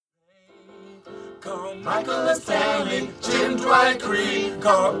Michael and Stanley, Jim, Dwight, Creed,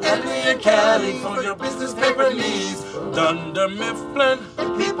 call Andy and Kelly for your business paper needs. Dunder Mifflin,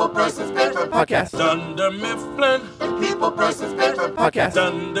 People Persons Paper Podcast. Dunder Mifflin, People Persons Paper Podcast.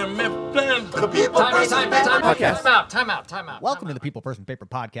 Dunder Mifflin, the People Persons Paper Podcast. Time out. Welcome to the People Person Paper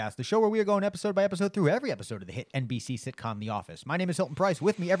Podcast, the show where we are going episode by episode through every episode of the hit NBC sitcom The Office. My name is Hilton Price.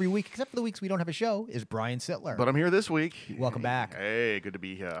 With me every week, except for the weeks we don't have a show, is Brian Sittler. But I'm here this week. Welcome back. Hey, good to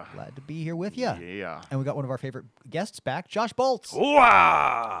be here. Glad to be here with you. Yeah. And we got one of our favorite guests back, Josh Boltz.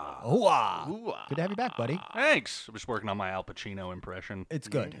 Ooh-ah! Ooh-ah. Good to have you back, buddy. Thanks. I'm just working on my Al Pacino impression. It's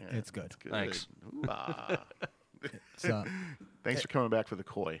good. Yeah, it's good. Thanks. So, Thanks for coming back for the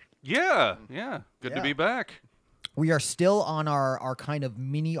koi. Yeah. Good to Yeah. be back. we are still on our kind of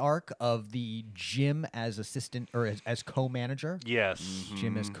mini arc of the Jim as assistant or as co-manager. Yes.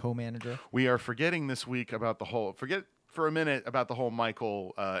 Jim as co-manager. We are forgetting this week about the whole. Forget for a minute about the whole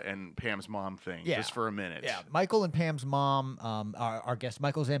Michael and Pam's mom thing. Yeah. Just for a minute. Yeah, Michael and Pam's mom, our guest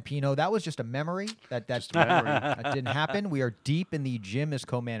Michael Zampino. That was just a memory. That that didn't happen. We are deep in the Jim as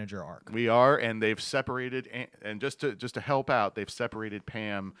co-manager arc. We are, and they've separated. And just to help out, they've separated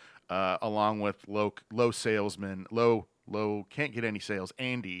Pam along with low salesman, low can't get any sales,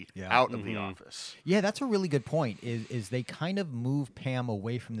 Andy, out of the office. Yeah, that's a really good point. Is they kind of move Pam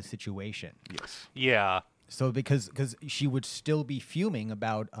away from the situation. Yes. Yeah. So because she would still be fuming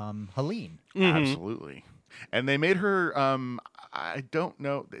about Helene. Absolutely. And they made her, I don't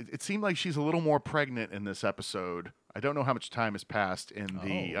know, it seemed like she's a little more pregnant in this episode. I don't know how much time has passed in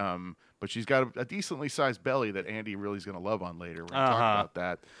the, but she's got a decently sized belly that Andy really is going to love on later. We're going to talk about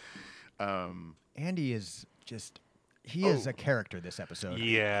that. Andy is just, he is a character this episode.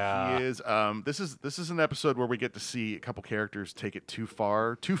 Yeah. He is. This is an episode where we get to see a couple characters take it too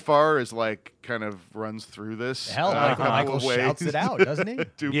far. Too far is like kind of runs through this. Hell, Michael shouts it out, doesn't he?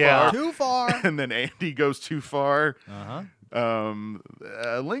 Too Yeah. far. Too far. And then Andy goes too far.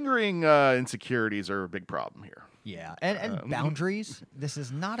 Lingering insecurities are a big problem here. Yeah, and boundaries. This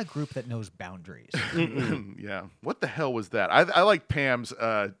is not a group that knows boundaries. Yeah. What the hell was that? I like Pam's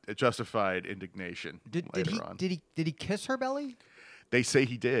justified indignation Did later on. he kiss her belly? They say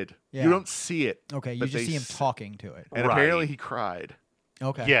he did. Yeah. You don't see it. Okay, you but just they see him s- talking to it. And Right. apparently he cried.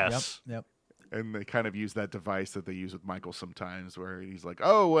 Okay. Yes. Yep. And they kind of use that device that they use with Michael sometimes where he's like,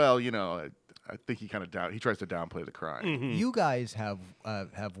 oh, well, you know, I think he kind of he tries to downplay the crime. You guys have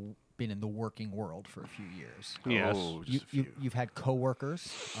been in the working world for a few years. Yes. Oh, just a few. You've had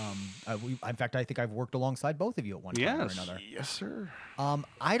coworkers. In fact, I think I've worked alongside both of you at one time or Yes. another. Yes, sir.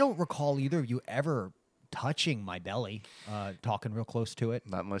 I don't recall either of you ever touching my belly, talking real close to it.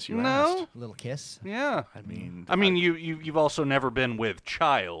 Not unless you No. asked. A little kiss. Yeah. I mean, You've also never been with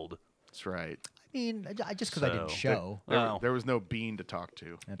child. that's right. I mean, just because I didn't So- show. There was no bean to talk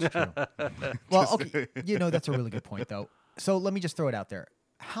to. That's true. Well, okay. That's a really good point, though. So let me just throw it out there.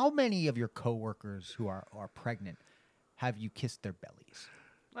 How many of your coworkers who are pregnant have you kissed their bellies?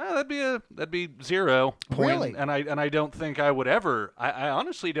 That'd be zero. Really? And I don't think I would ever. I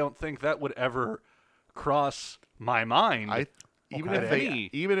honestly don't think that would ever cross my mind. Even Okay.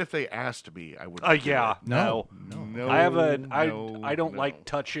 if they asked me, I would. Yeah. No. No. I don't like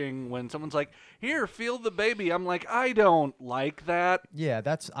touching when someone's like, "Here, feel the baby." I'm like, I don't like that. Yeah,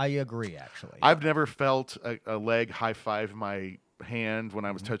 I agree, actually. I've never felt a leg high five my hand when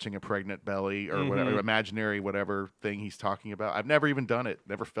I was touching a pregnant belly or whatever imaginary whatever thing he's talking about. I've never even done it.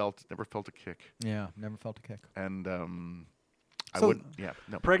 Never felt a kick. Yeah, never felt a kick. And I So- wouldn't. Yeah.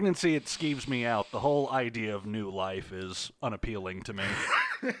 No. Pregnancy, it skeeves me out. The whole idea of new life is unappealing to me.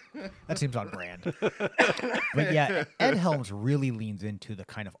 That seems on brand. But yeah, Ed Helms really leans into the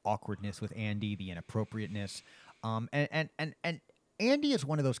kind of awkwardness with Andy, the inappropriateness. And Andy is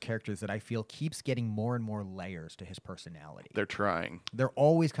one of those characters that I feel keeps getting more and more layers to his personality. They're trying. They're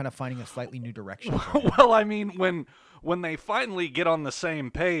always kind of finding a slightly new direction. for him. Well, I mean, when they finally get on the same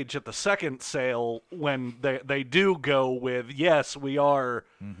page at the second sale, when they do go with, yes, we are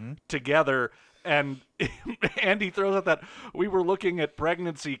together, and Andy throws out that we were looking at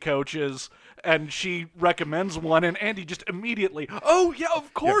pregnancy coaches, and she recommends one, and Andy just immediately, oh, yeah,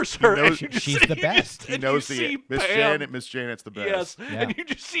 of course, he her. knows- And you just she's see- the best. He and knows you the see Miss Pam- Janet's the best. Yes, Yeah. and you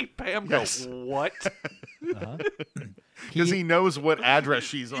just see Pam Yes. go, what? Because he knows what address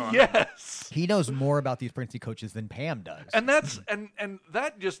she's on. Yes. He knows more about these pregnancy coaches than Pam does. And that's and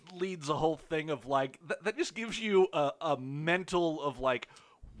that just leads a whole thing of like that just gives you a mental of like,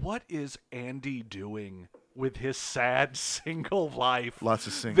 what is Andy doing with his sad single life? Lots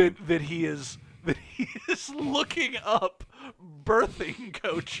of singing. that he is looking up birthing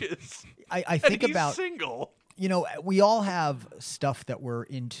coaches. I And think he's about single. we all have stuff that we're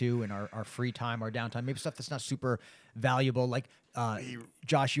into in our free time, our downtime, maybe stuff that's not super valuable. Like,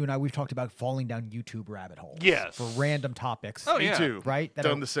 Josh, you and I, we've talked about falling down YouTube rabbit holes. Yes. For random topics. Oh, Me yeah. too. Right? That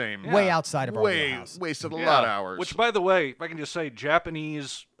Done are the same. Way outside of our Way wheelhouse. wasted a Yeah. lot of hours. Which, by the way, if I can just say,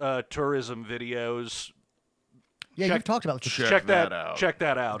 Japanese tourism videos. Yeah, Check- you've talked about check that out. Check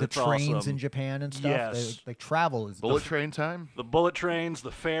that out. the It's trains awesome. in Japan and stuff. Yes. Like travel is Bullet train time? The bullet trains,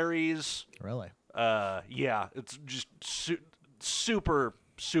 the ferries. really. Yeah, it's just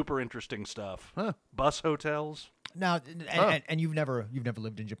super interesting stuff. Huh. Bus hotels. Now, and you've never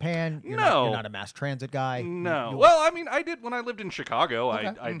lived in Japan. You're No. you're not a mass transit guy. No. You- Well, I mean, I did when I lived in Chicago.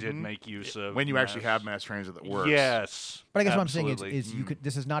 Okay. I did make use of When you actually mass- have mass transit that works. Yes. but I guess what I'm saying absolutely. is you could.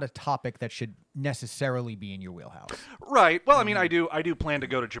 This is not a topic that should necessarily be in your wheelhouse. Right. Well, I mean, I do plan to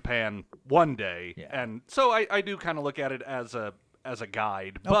go to Japan one day, Yeah. and so I do kind of look at it as a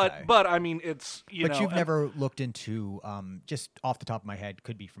guide. Okay. But I mean, it's But you've and- never looked into, just off the top of my head,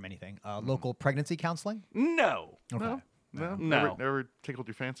 could be from anything, local pregnancy counseling? No. Okay. No? No. Never tickled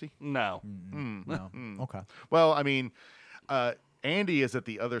your fancy? No. No. Okay. Well, I mean, Andy is at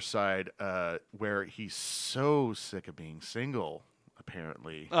the other side where he's so sick of being single,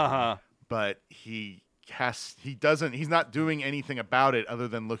 apparently. Uh-huh. But he's not doing anything about it other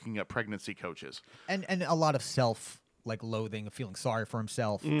than looking at pregnancy coaches. And a lot of loathing, feeling sorry for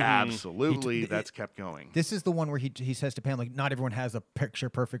himself. Absolutely, that's kept going. This is the one where he says to Pam, like, not everyone has a picture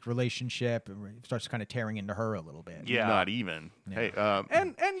perfect relationship, and he starts kind of tearing into her a little bit. Yeah. Not even. Hey,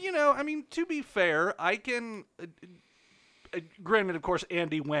 And I mean, to be fair, I can. Granted, of course,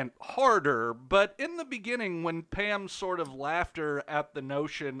 Andy went harder, but in the beginning, when Pam sort of laughed her at the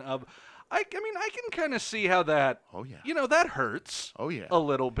notion of, I mean, I can kind of see how that. Oh, yeah. That hurts. Oh, yeah. A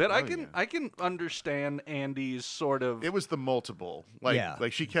little bit. Oh, I can understand Andy's sort of. it was the multiple. Like, Yeah.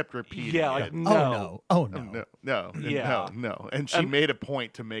 like she kept repeating Yeah, it. like, no. Oh no. No. And she made a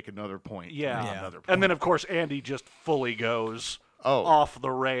point to make another point. to Yeah. make Yeah. Another point. And then, of course, Andy just fully goes Oh. off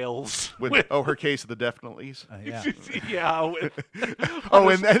the rails. with her case of the definitelys. Yeah. Yeah. Oh,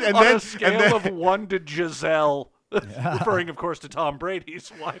 on and then a scale of 1 to Giselle, referring, of course, to Tom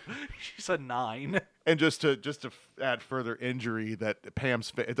Brady's wife, she's a 9. And just to add further injury, that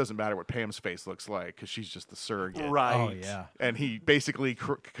Pam's it doesn't matter what Pam's face looks like because she's just the surrogate. Right. Oh yeah. And he basically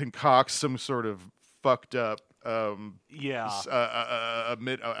concocts some sort of fucked up. Yeah. I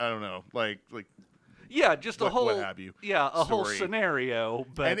don't know, like. Yeah, just a what whole. have you, Yeah, a whole story. scenario.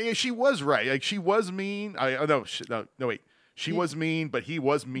 But And she was right. Like she was mean. No, wait. She was mean, but he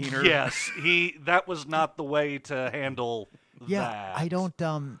was meaner. yes, that was not the way to handle Yeah, that. I don't.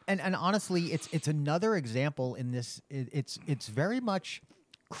 And honestly, it's another example in this. It's very much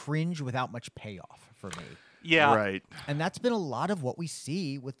cringe without much payoff for me. Yeah. Right. And that's been a lot of what we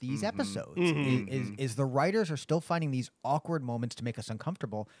see with these episodes. Is the writers are still finding these awkward moments to make us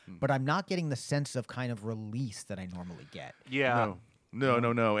uncomfortable, but I'm not getting the sense of kind of release that I normally get. Yeah.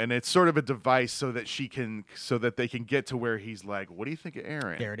 No. And it's sort of a device so that they can get to where he's like, what do you think of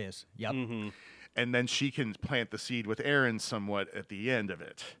Aaron? There it is. Yep. And then she can plant the seed with Aaron somewhat at the end of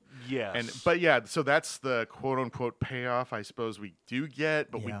it. Yes. But yeah, so that's the quote unquote payoff I suppose we do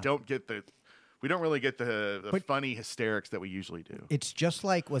get, but Yeah. we don't really get the But- funny hysterics that we usually do. It's just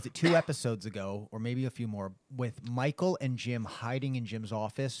like, was it 2 episodes ago, or maybe a few more, with Michael and Jim hiding in Jim's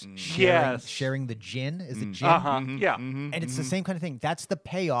office, Yes. sharing the gin. Is it gin? Yeah. And it's the same kind of thing. That's the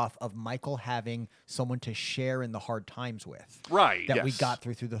payoff of Michael having someone to share in the hard times with. Right. That we Yes. got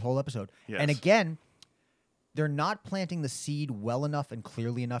through the whole episode. Yes. And again, they're not planting the seed well enough and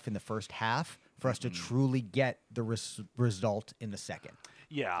clearly enough in the first half for us to truly get the result in the second.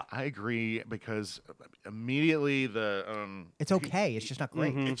 Yeah. I agree because immediately It's okay. It's just not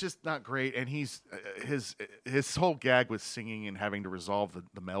great. it's just not great, and he's his whole gag with singing and having to resolve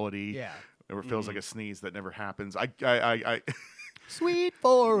the melody. Yeah. It feels like a sneeze that never happens. I Sweet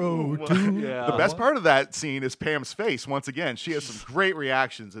 402. Yeah. the best part of that scene is Pam's face. Once again, she has some great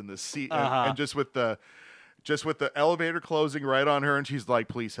reactions in this scene, and just with the elevator closing right on her, and she's like,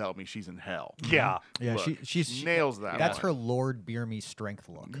 "Please help me, she's in hell." Yeah. Yeah, Look, she nails that. That's one. her Lord Beer Me strength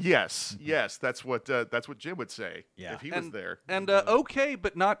look. Yes, that's what Jim would say Yeah. if he was there. And okay,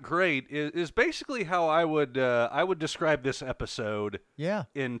 but not great is basically how I would describe this episode. Yeah.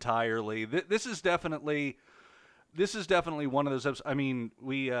 Entirely. This is definitely one of those episodes. I mean,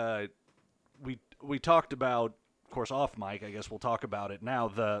 we talked about, of course, off mic. I guess we'll talk about it now.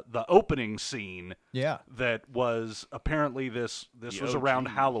 The opening scene. Yeah. That was apparently this was OG. around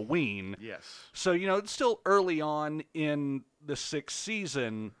Halloween. Yes. So it's still early on in the 6th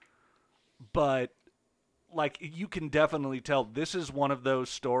season, but like you can definitely tell this is one of those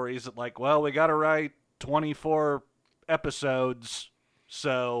stories that, like, well, we got to write 24 episodes,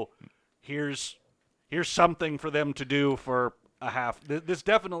 so here's something for them to do for a half. This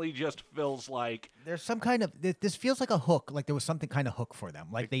definitely just feels like there's some kind of this feels like a hook. Like there was something kind of hook for them.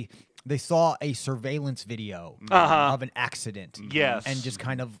 Like they saw a surveillance video of an accident, yes, and just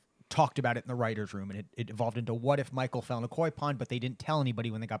kind of talked about it in the writer's room, and it evolved into what if Michael fell in a koi pond, but they didn't tell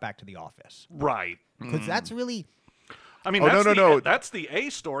anybody when they got back to the office. Right. Because that's really... I mean, that's the A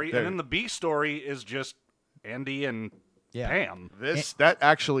story, and then the B story is just Andy and Pam. That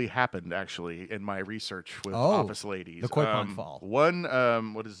actually happened, in my research with Office Ladies. The koi pond fall. One,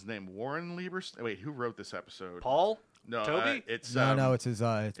 what is his name? Warren Lieberstein? Wait, who wrote this episode? Paul? No, Toby? It's no, it's his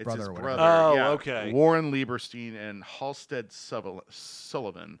brother. His or whatever. brother. Oh, yeah. okay. Warren Lieberstein and Halstead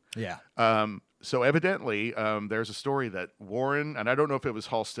Sullivan. Yeah. So evidently, there's a story that Warren, and I don't know if it was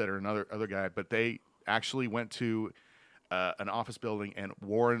Halstead or another guy, but they actually went to an office building, and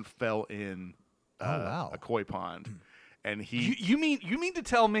Warren fell in a koi pond, and he. You mean to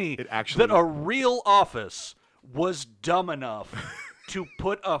tell me that a real office was dumb enough to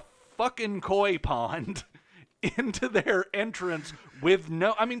put a fucking koi pond into their entrance with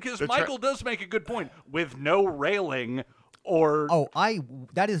no... I mean, because Michael does make a good point. With no railing or...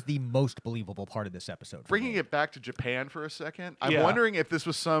 that is the most believable part of this episode. Bringing it back to Japan for a second, I'm wondering if this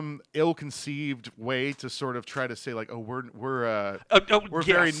was some ill-conceived way to sort of try to say, like, we're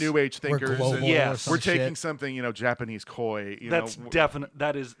very New Age thinkers. We're global, and we're taking something, Japanese koi. That's definite.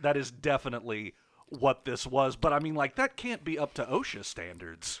 That is definitely what this was. But I mean, like, that can't be up to OSHA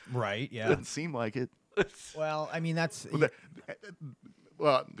standards. Right, yeah. Doesn't seem like it. Well, I mean, that's...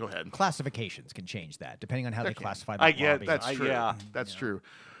 Well, go ahead. Classifications can change that, depending on how they classify the I get lobby. That's true. Yeah. That's true.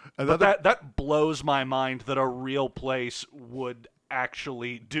 But that blows my mind that a real place would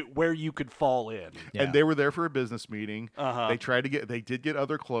actually do where you could fall in. Yeah. And they were there for a business meeting. They did get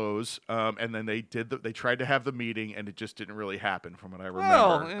other clothes, and then they tried to have the meeting, and it just didn't really happen, from what I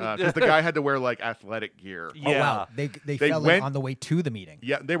remember. Because the guy had to wear like athletic gear. Yeah. Oh, wow. They fell in on the way to the meeting.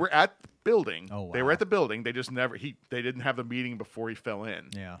 Yeah, they were at the building. Oh, wow. They were at the building. They just they didn't have the meeting before he fell in.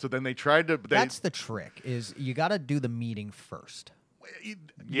 Yeah. So then they tried to. That's the trick. Is you got to do the meeting first.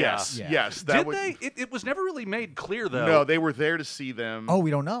 Yes. It was never really made clear, though. No, they were there to see them. Oh, we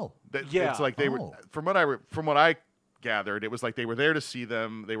don't know. It's like they were. From what I gathered, it was like they were there to see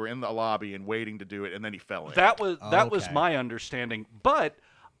them. They were in the lobby and waiting to do it, and then he fell in. That was my understanding. But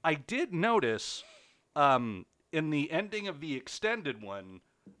I did notice in the ending of the extended one.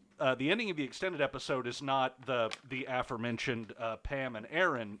 The ending of the extended episode is not the aforementioned Pam and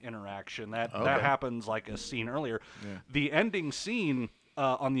Aaron interaction. That happens like a scene earlier. Yeah. The ending scene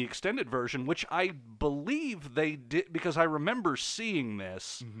on the extended version, which I believe they did because I remember seeing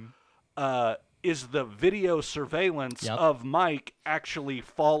this, is the video surveillance of Mike actually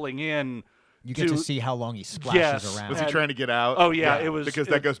falling in. You get to see how long he splashes around. Was he trying to get out? Oh, yeah. It was because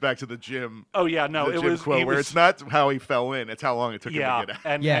that goes back to the gym. Oh, yeah. No, it was quote, where it's not how he fell in; it's how long it took him to get out.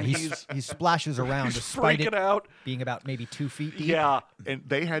 And he splashes around despite it out, being about maybe 2 feet deep. Yeah, and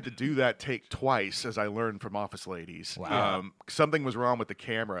they had to do that take twice, as I learned from Office Ladies. Wow. Something was wrong with the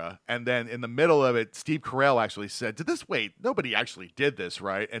camera, and then in the middle of it, Steve Carell actually said, nobody actually did this,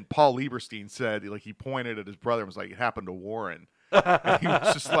 right?" And Paul Lieberstein said, like, he pointed at his brother and was like, "It happened to Warren," and he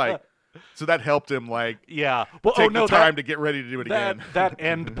was just like. So that helped him, take the time to get ready to do it again. That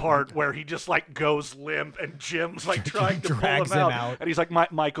end part where he just, goes limp and Jim's, trying to pull him out. And he's like,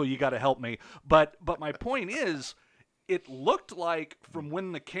 Michael, you got to help me. But my point is, it looked like from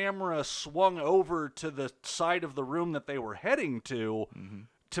when the camera swung over to the side of the room that they were heading to,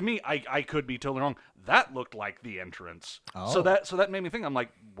 to me, I could be totally wrong, that looked like the entrance. Oh. So that made me think, I'm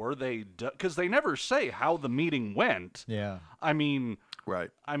like, were they... Because they never say how the meeting went. Yeah. I mean...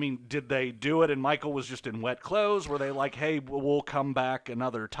 Right. I mean, did they do it and Michael was just in wet clothes? Were they like, "Hey, we'll come back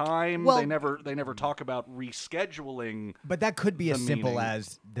another time"? Well, they never talk about rescheduling. But that could be as simple meeting.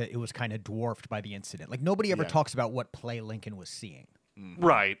 as that it was kind of dwarfed by the incident. Like nobody ever talks about what play Lincoln was seeing.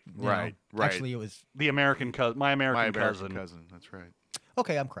 Right. Right. Actually, it was the American cousin. My American cousin. That's right.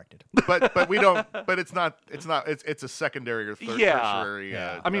 Okay, I'm corrected. But we don't. But it's not. It's a secondary or tertiary.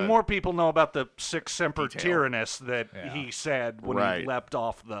 I mean, more people know about the Sic Semper Tyrannis that he said when he leapt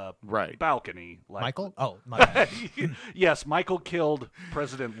off the balcony. Michael? Oh, Michael. Yes, Michael killed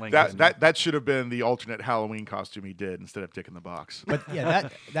President Lincoln. That should have been the alternate Halloween costume he did instead of Dick in the Box. But yeah,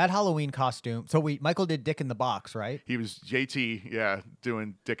 that Halloween costume. So Michael did Dick in the Box, right? He was JT,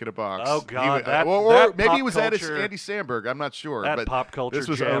 doing Dick in a Box. Oh God, or maybe he was Andy Samberg. I'm not sure. That but pop culture. This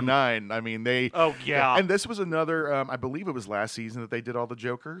was gem. 09. I mean, they. Oh yeah. And this was another. I believe it was last season that they did all the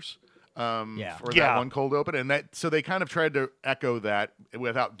Jokers. Yeah. for Yeah. that one cold open, and so they kind of tried to echo that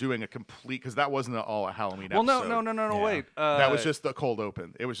without doing a complete, because that wasn't all a Halloween Well, episode. no, Yeah. wait. That was just the cold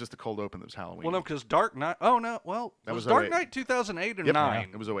open. It was just the cold open that was Halloween. Well, no, because Dark Knight. Oh no, well, That was was Dark 08. Knight 2008 or Yep. 9?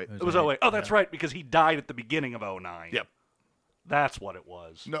 It was 08. It It was 08. Oh, that's right, because he died at the beginning of 09. Yep. That's what it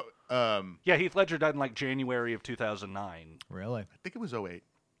was. No, Yeah, Heath Ledger died in like January of 2009. Really? I think it was 08.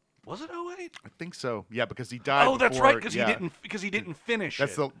 Was it 08? I think so. Yeah, because he died. Oh, that's before- right, because yeah. he didn't finish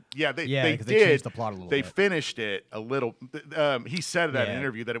That's it. the they Yeah, 'cause they did. changed the plot a little They bit. finished it a little. He said that in Yeah. an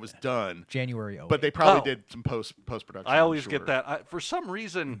interview that it was done, January 08. but they probably Oh. did some post production. I always get that. For some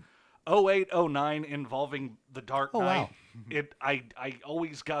reason, 08, 09 involving The Dark Oh, Knight. wow. I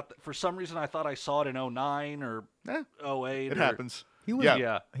always got for some reason I thought I saw it in 09 or Eh, 08. it or, happens. He was,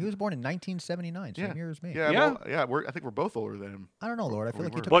 Yeah. He was born in 1979, same Yeah. year as me. Yeah, Yeah? well, yeah. I think we're both older than him. I don't know, Lord. I feel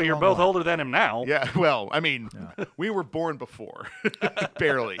like you were. took Well, the you're wrong both one. older than him now. Yeah, well, I mean, we were born before,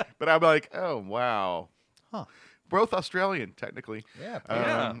 barely. But I'm like, oh wow, Huh. both Australian technically. Yeah.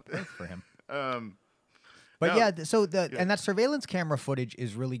 Yeah. Good for him. Um, But No. yeah, so and that surveillance camera footage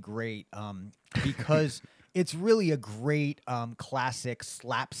is really great because it's really a great classic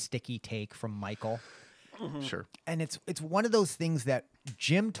slapsticky take from Michael. Sure. And it's one of those things that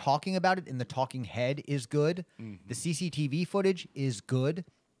Jim talking about it in the talking head is good. The CCTV footage is good.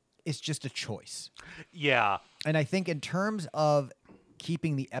 It's just a choice. Yeah. And I think in terms of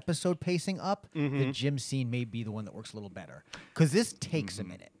keeping the episode pacing up, the Jim scene may be the one that works a little better. Because this takes a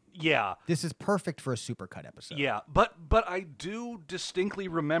minute. Yeah. This is perfect for a supercut episode. Yeah. But I do distinctly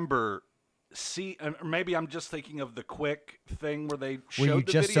remember or maybe I'm just thinking of the quick thing where they showed Where you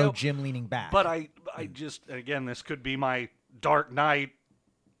the just video. saw Jim leaning back. But I just, again, this could be my Dark Knight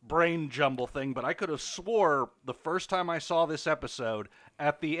brain jumble thing, but I could have swore the first time I saw this episode,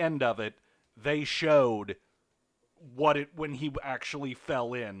 at the end of it, they showed when he actually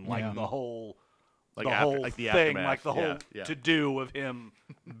fell in, like Yeah. the whole Like the after- whole like the thing, aftermath. like the whole Yeah. to do of him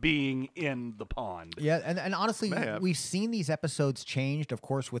being in the pond. Yeah, and honestly, May have. we've seen these episodes changed. Of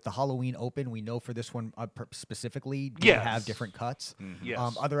course, with the Halloween open, we know for this one specifically, they Yes. have different cuts.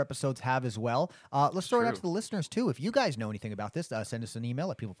 Yes. Other episodes have as well. Let's throw it out True. to the listeners, too. If you guys know anything about this, send us an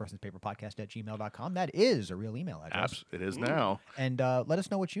email at peoplepersonspaperpodcast@gmail.com. That is a real email address. It is now. And let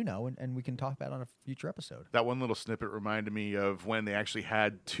us know what you know, and we can talk about it on a future episode. That one little snippet reminded me of when they actually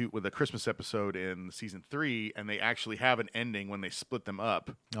had with a Christmas episode in season 3, and they actually have an ending when they split them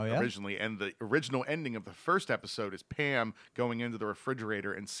up Oh, yeah? originally. And the original ending of the first episode is Pam going into the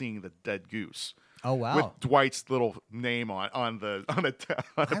refrigerator and seeing the dead goose. Oh, wow. With Dwight's little name on a piece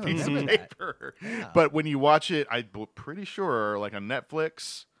of remember that. paper. Yeah. But when you watch it, I'm pretty sure, like on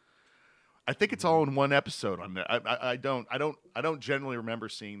Netflix, I think it's all in one episode. On there, I don't generally remember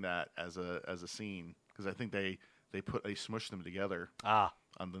seeing that as a scene, because I think they smushed them together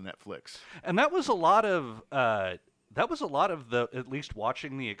on the Netflix. And that was a lot of the, at least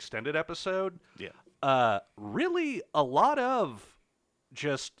watching the extended episode. Yeah. Really a lot of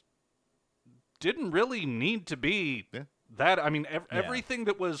just didn't really need to be Yeah. that. I mean, everything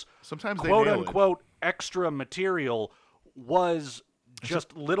that was Sometimes they quote nail it. unquote extra material was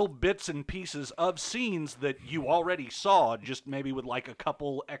just little bits and pieces of scenes that you already saw, just maybe with like a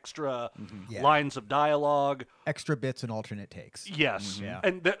couple extra Yeah. lines of dialogue. Extra bits and alternate takes. Yes. Yeah.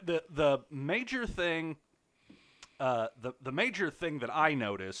 And the major thing the major thing that I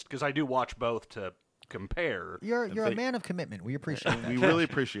noticed, because I do watch both to compare, You're a man of commitment. We appreciate that. We really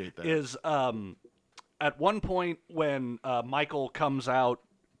appreciate that. is at one point when Michael comes out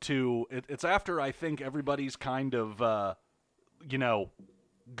to it's after I think everybody's kind of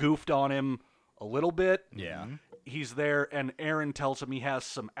goofed on him a little bit. Yeah. He's there and Aaron tells him he has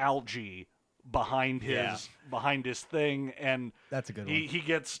some algae behind his thing, and That's a good one. he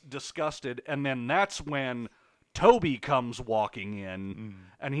gets disgusted, and then that's when Toby comes walking in,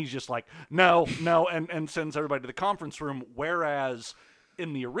 and he's just like, no, and sends everybody to the conference room, whereas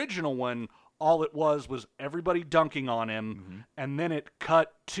in the original one, all it was everybody dunking on him, and then it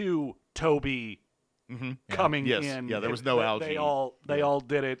cut to Toby coming Yes. in. Yeah, there was no algae. They all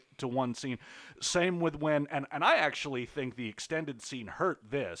did it to one scene. Same with when, and I actually think the extended scene hurt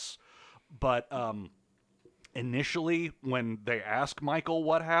this, but initially when they ask Michael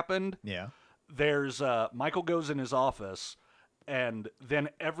what happened, Yeah. there's Michael goes in his office, and then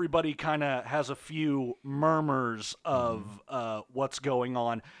everybody kind of has a few murmurs of what's going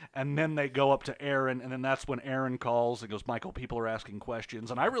on, and then they go up to Aaron, and then that's when Aaron calls and goes, Michael, people are asking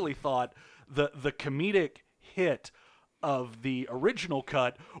questions. And I really thought the comedic hit of the original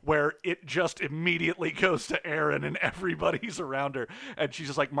cut, where it just immediately goes to Aaron and everybody's around her, and she's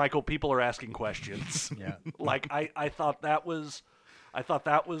just like, Michael, people are asking questions. Yeah. Like I thought that was I thought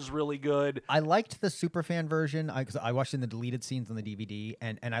that was really good. I liked the Superfan version because I watched in the deleted scenes on the DVD,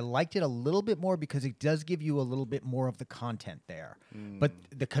 and I liked it a little bit more because it does give you a little bit more of the content there. But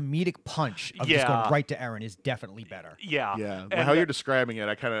the comedic punch of just going right to Aaron is definitely better. Yeah. Yeah. And, How you're describing it,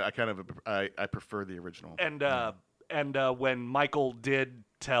 I prefer the original. And when Michael did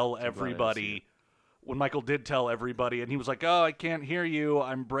tell everybody, and he was like, "Oh, I can't hear you.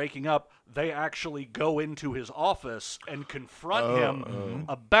 I'm breaking up." They actually go into his office and confront him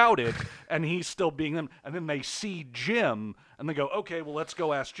about it, and he's still being them. And then they see Jim, and they go, "Okay, well, let's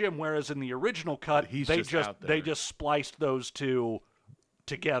go ask Jim." Whereas in the original cut, they just spliced those two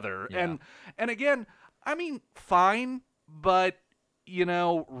together. Yeah. And again, I mean, fine, but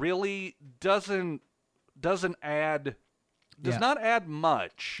really doesn't add. Does not add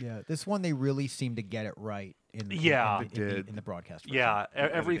much. Yeah, this one they really seem to get it right in the broadcast version. Yeah,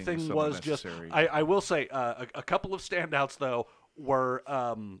 everything was just. I will say a couple of standouts though were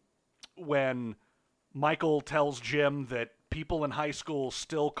when Michael tells Jim that people in high school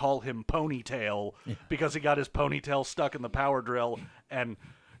still call him Ponytail because he got his ponytail stuck in the power drill, and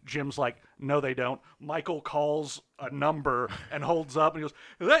Jim's like, "No, they don't." Michael calls a number and holds up and he goes,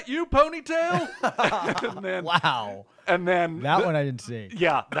 "Is that you, Ponytail?" And then, wow. And then that one I didn't see.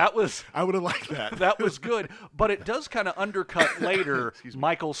 Yeah, that was. I would have liked that. That was good, but it does kind of undercut later.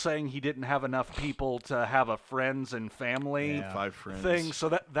 Michael saying he didn't have enough people to have a friends and family 5 friends thing, so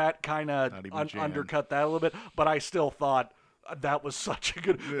that kind of undercut that a little bit. But I still thought. That was such a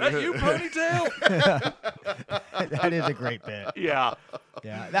good. That you, Ponytail? That is a great bit. Yeah,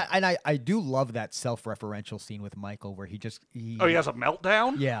 yeah. And I do love that self-referential scene with Michael where he has a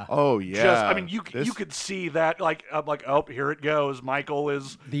meltdown. Yeah. Oh yeah. I mean, you could see that. Like I'm like, oh, here it goes. Michael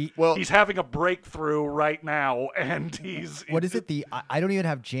is he's having a breakthrough right now, and he's what is it? I don't even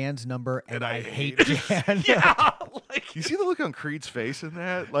have Jan's number, and I hate Jan. Yeah. Like you see the look on Creed's face in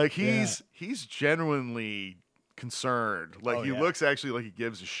that? Like he's genuinely concerned. Like he looks actually like he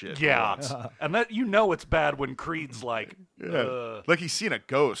gives a shit. Yeah. And that it's bad when Creed's like like he's seen a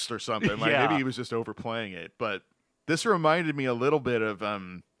ghost or something. Like maybe he was just overplaying it. But this reminded me a little bit of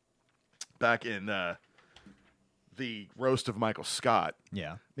back in the roast of Michael Scott.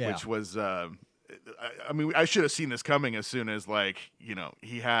 Yeah. Which was I mean, I should have seen this coming as soon as when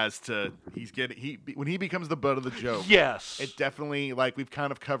he becomes the butt of the joke. Yes. It definitely, like, we've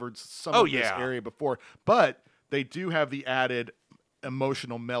kind of covered some of this area before, but they do have the added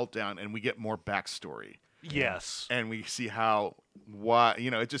emotional meltdown, and we get more backstory. Yes. And we see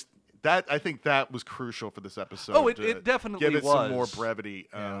it just, that, I think that was crucial for this episode. Oh, it definitely give it was. some more brevity.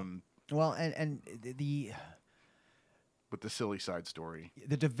 Yeah. Well, and with the silly side story.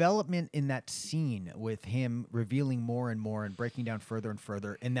 The development in that scene with him revealing more and more and breaking down further and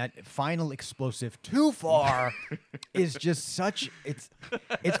further, and that final explosive too far is just it's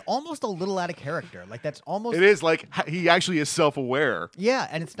almost a little out of character. Like that's almost. It is like he actually is self-aware. Yeah,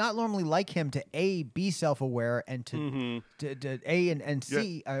 and it's not normally like him to be self-aware and to A and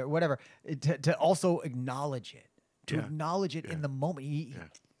C or whatever to also acknowledge it. Acknowledge it in the moment.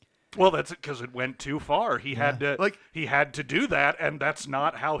 Well, that's because it went too far. He had to do that, and that's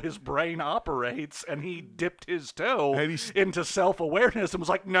not how his brain operates. And he dipped his toe into self-awareness and was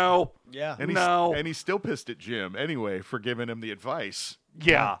like, "No, and he's still pissed at Jim anyway for giving him the advice."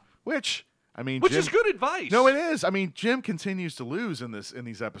 Yeah, which Jim, is good advice. No, it is. I mean, Jim continues to lose in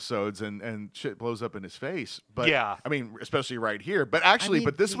these episodes, and shit blows up in his face. But I mean, especially right here. But actually,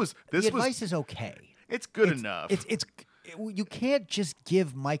 this advice is okay. It's good enough. You can't just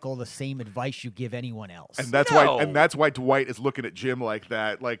give Michael the same advice you give anyone else. And that's why Dwight is looking at Jim like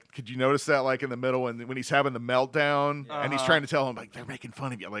that. Like, could you notice that, like, in the middle when he's having the meltdown and he's trying to tell him, like, they're making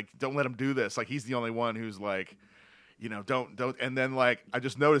fun of you. Like, don't let him do this. Like, he's the only one who's like, don't. And then, like, I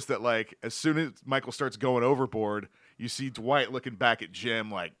just noticed that, like, as soon as Michael starts going overboard, you see Dwight looking back at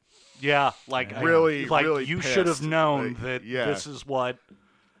Jim like, really, like, really you pissed. should have known that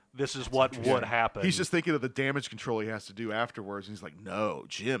this is what would happen. He's just thinking of the damage control he has to do afterwards, and he's like, "No,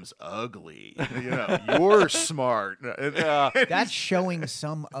 Jim's ugly. You're smart." That's showing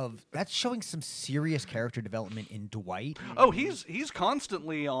some serious character development in Dwight. Oh, he's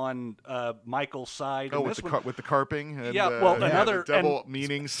constantly on Michael's side. Oh, with the carping. And, another double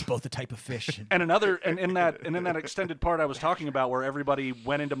meanings. Both a type of fish. And in that extended part I was talking about, where everybody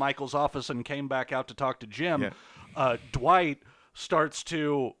went into Michael's office and came back out to talk to Jim, Dwight starts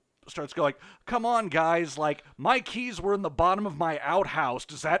going, "Come on, guys, like, my keys were in the bottom of my outhouse.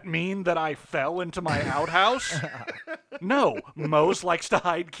 Does that mean that I fell into my outhouse?" No, Mose likes to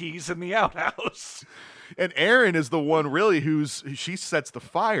hide keys in the outhouse. And Erin is the one really she sets the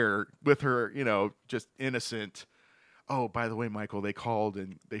fire with her, just innocent, oh, by the way, Michael, they called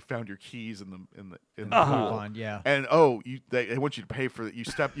and they found your keys in the pool pool. pond, yeah. And they want you to pay for it. You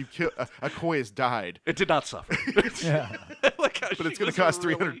killed a koi has died. It did not suffer. Yeah. Like how But she it's going was to cost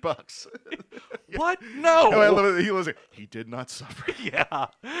really- $300. What? No. Oh, I love it. He was like, he did not suffer. Yeah,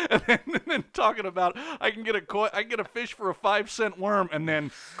 and then talking about I can get a fish for a 5-cent worm, and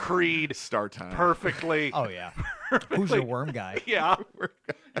then Creed Star time. perfectly. Oh yeah. Who's your worm guy? Yeah,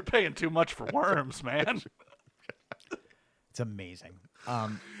 you're paying too much for worms, man. It's amazing. Yeah.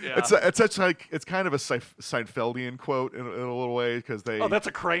 It's such like it's kind of a Seinfeldian quote in a little way because they. Oh, that's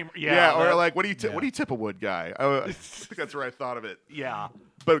a Kramer. Yeah, Yeah, or that- like what do you tip a wood guy? I think that's where I thought of it. yeah.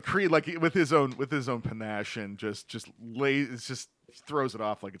 But Creed, like with his own panache and just throws it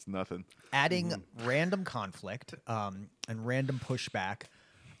off like it's nothing. Adding random conflict and random pushback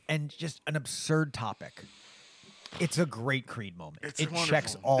and just an absurd topic. It's a great Creed moment. It's it wonderful.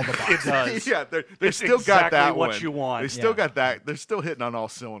 checks all the boxes. It does. Yeah, they It's still got exactly that what one. you want. They still Yeah. got that. They're still hitting on all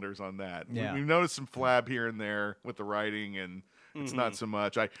cylinders on that. Yeah. We've noticed some flab here and there with the writing, and it's not so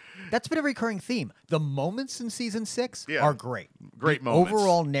much. That's been a recurring theme. The moments in season 6 Yeah. are great. Great the moments.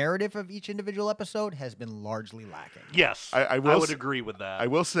 Overall narrative of each individual episode has been largely lacking. Yes, I will would s- agree with that. I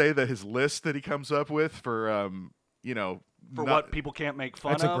will say that his list that he comes up with for For not- what people can't make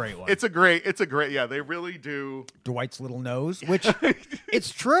fun That's of. a great one. It's a great. Yeah, they really do. Dwight's little nose, which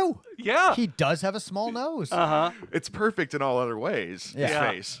it's true. Yeah. He does have a small nose. It's perfect in all other ways. Yeah. His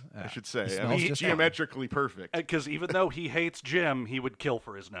Yeah. face, I should say. He I smells mean, just geometrically perfect. Because even though he hates Jim, he would kill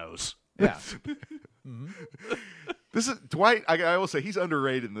for his nose. Yeah. This is Dwight. I will say he's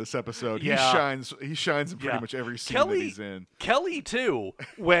underrated in this episode. Yeah. He shines in pretty Yeah. much every scene Kelly, that he's in. Kelly too.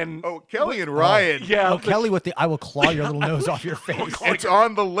 When Oh, Kelly and Ryan. yeah, Oh, Kelly with the I will claw your little nose off your face. It's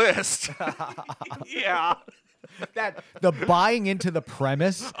on the list. yeah. That the buying into the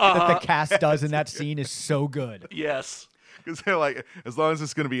premise that the cast does in that scene is so good. Yes. Because they're like, as long as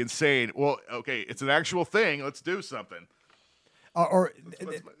it's going to be insane. Well, okay, it's an actual thing. Let's do something. Or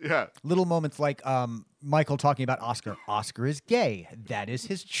Yeah. little moments like Michael talking about Oscar. Oscar is gay. That is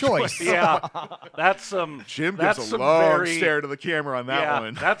his choice. Yeah. That's some. Jim that's gives a some long very, stare to the camera on that yeah,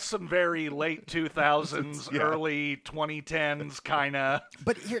 one. That's some very late 2000s, Yeah. early 2010s kind of.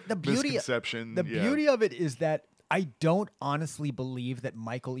 But here, the beauty Misconception. the yeah. beauty of it is that I don't honestly believe that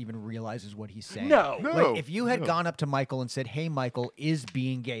Michael even realizes what he's saying. No. No. Like, if you had gone up to Michael and said, "Hey, Michael, is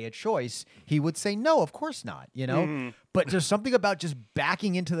being gay a choice?" he would say, "No, of course not." You know. Mm-hmm. But there's something about just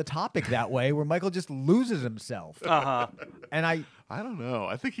backing into the topic that way, where Michael just loses himself. And I I don't know.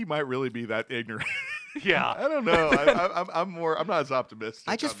 I think he might really be that ignorant. Yeah. I don't know. I'm not as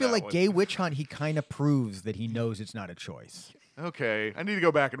optimistic. just on feel that like one. Gay Witch Hunt, he kind of proves that he knows it's not a choice. Okay, I need to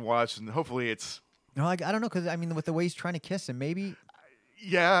go back and watch, and hopefully it's. No, I don't know, because I mean, with the way he's trying to kiss him, maybe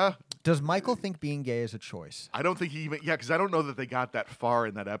Yeah, does Michael think being gay is a choice? I don't think he even. Yeah, because I don't know that they got that far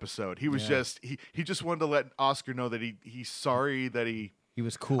in that episode. He was just he just wanted to let Oscar know that he's sorry that he. He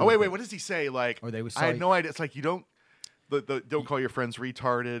was cool. Oh wait, with wait. it. What does he say? Like, Or they was I had sorry- no idea. It's like you don't. Don't call your friends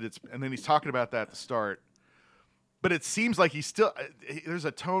retarded. And then he's talking about that at the start. But it seems like he's still. There's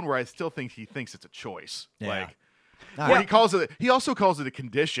a tone where I still think he thinks it's a choice. Yeah. Like, All where right. he calls it. He also calls it a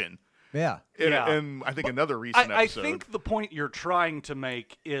condition. Yeah. Yeah. And I think another recent I episode. think the point you're trying to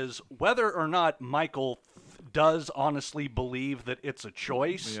make is whether or not Michael does honestly believe that it's a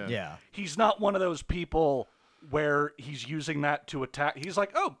choice. Yeah. Yeah. He's not one of those people where he's using that to attack. He's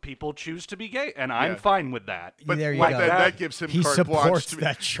like, oh, people choose to be gay, and I'm Yeah. fine with that. But There you like go. that gives him He carte blanche supports to be,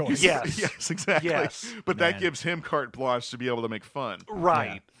 that choice. Yes. yes, exactly. Yes. But that Man. gives him carte blanche to be able to make fun.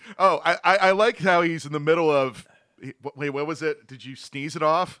 Right. Oh, I like how he's in the middle of. Wait, what was it? Did you sneeze it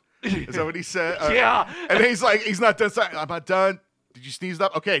off? Is that what he said? Yeah. And then he's like, he's not done. I'm not done. Did you sneeze it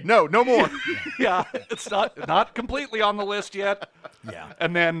up? Okay, no more. Yeah. It's not completely on the list yet. Yeah.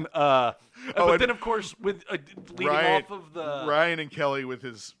 And then, but and then of course with leading Ryan, off of the Ryan and Kelly with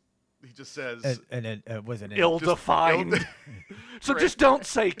his. He just says. And it was an ill-defined. Just So just don't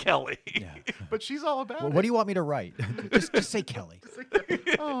say Kelly. but she's all about Well, it. what do you want me to write? just say Kelly.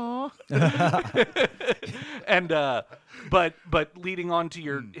 And but leading on to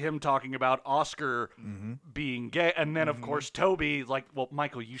your him talking about Oscar being gay, and then of course Toby like, well,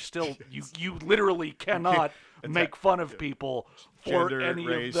 Michael, you still you literally cannot make fun of people for Gender, any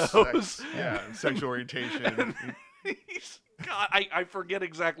race, of those. sex, sexual orientation. God, I forget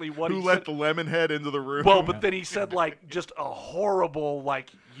exactly what Who he let said. the lemon head into the room? Well, but then he said like just a horrible like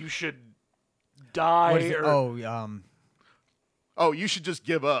you should die What is it? or Oh, you should just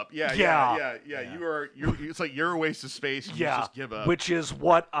give up. Yeah. Yeah. You're. It's like you're a waste of space. You yeah, just give up. which is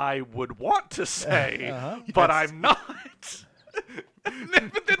what I would want to say, Uh-huh. but I'm not.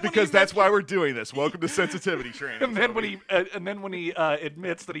 But then because that's why we're doing this. Welcome to sensitivity training. And then when he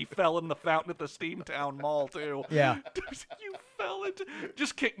admits that he fell in the fountain at the Steamtown Mall too. Yeah. You fell into.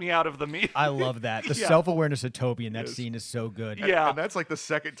 Just kick me out of the meeting. I love that. The Yeah. self-awareness of Toby in that scene is so good. Yeah. And that's like the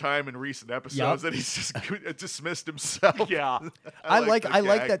second time in recent episodes Yep. that he's just dismissed himself. Yeah. I like the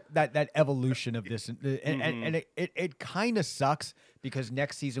gag. that evolution of this, and it kind of sucks because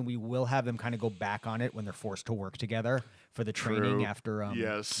next season we will have them kind of go back on it when they're forced to work together for the training True. after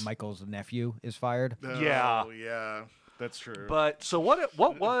Yes. Michael's nephew is fired. Yeah. Oh, yeah. That's true. But so what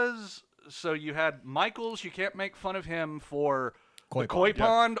was so you had Michaels, you can't make fun of him for Koi the koi pond.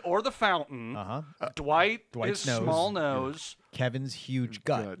 pond or the fountain. Uh-huh. Dwight's nose. small nose. Kevin's huge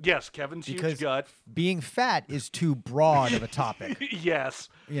gut. Good. Yes, Kevin's Because huge gut. being fat is too broad of a topic. Yes.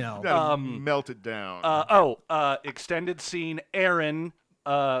 You know. Gotta melt it down. Extended scene, Aaron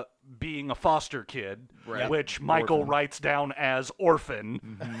being a foster kid, Right. which Michael Orphan. writes down as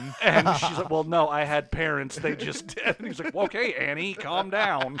orphan. And she's like, well, no, I had parents. They just did. And he's like, well, okay, Annie, calm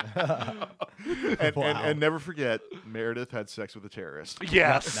down. and never forget, Meredith had sex with a terrorist.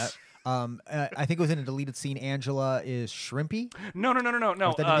 Yes. I think it was in a deleted scene. Angela is shrimpy. No. Was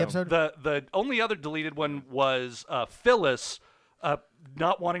that in the episode? The only other deleted one was Phyllis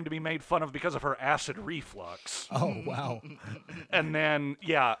not wanting to be made fun of because of her acid reflux. Oh wow. And then,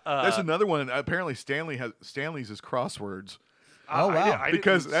 There's another one. Apparently, Stanley's is crosswords. Oh, wow. I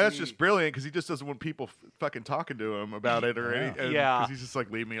Because didn't that's see- just brilliant. Because he just doesn't want people fucking talking to him about it or anything. Yeah. Because he's just like,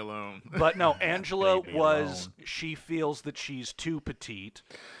 leave me alone. But no, Angela Leave me was. alone. She feels that she's too petite,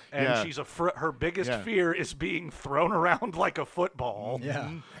 and Yeah. she's her biggest Yeah. fear is being thrown around like a football. Yeah.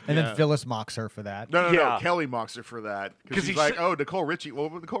 And Yeah. then Phyllis mocks her for that. No. Yeah. Kelly mocks her for that. 'Cause Because he he's like, said- oh, Nicole Richie. Well,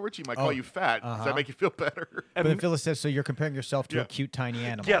 Nicole Richie might call you fat. Does that make you feel better? But then Phyllis says, so you're comparing yourself to Yeah. a cute tiny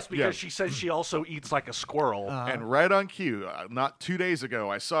animal. Yes, because Yeah. she says she also eats like a squirrel. And right on cue, not 2 days ago,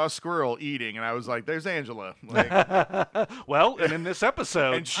 I saw a squirrel eating, and I was like, "There's Angela." Like, Well, and in this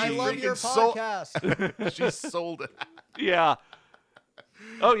episode, and she I love your freaking sold. podcast. She sold it. yeah.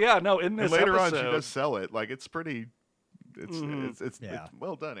 Oh yeah, no. In And this later on, episode, she does sell it. Like it's pretty. It's Yeah.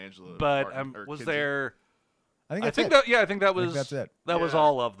 well done, Angela. but Martin, or was Kinsey. there? I think I that's think it. that. Yeah, I think that was. that's it. That was Yeah.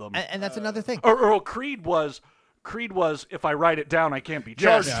 all of them. And that's another thing. Or Creed was. If I write it down, I can't be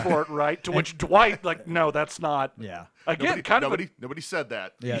charged Yes. for it, right? To which Dwight, like, no, that's not. Yeah. Again, Nobody said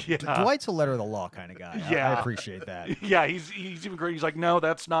that. Yeah. Yeah. Dwight's a letter of the law kind of guy. I Yeah. appreciate that. Yeah, he's even great. He's like, no,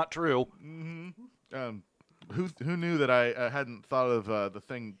 that's not true. Who knew that I hadn't thought of the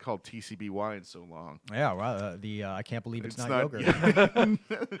thing called TCBY in so long? Yeah. Well, I can't believe it's, not yogurt. and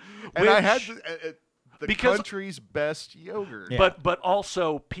I had Which- the because- country's best yogurt. Yeah. But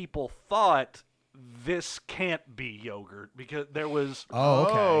also people thought this can't be yogurt because there was. Oh,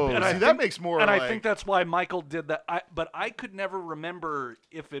 okay. Oh, And see, I that think- makes more. And like, I think that's why Michael did that. But I could never remember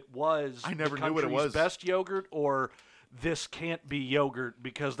if it was. I never the knew what it country's was. Best yogurt or this can't be yogurt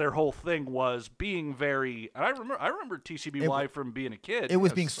because their whole thing was being very. And I remember TCBY from being a kid. It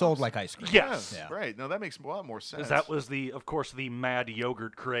was being sold like ice cream. Yes. Yeah. right. No, that makes a lot more sense. Because that was of course, the mad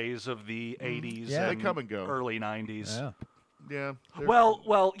yogurt craze of the 80s Yeah. They come and go. early 90s. Yeah. yeah.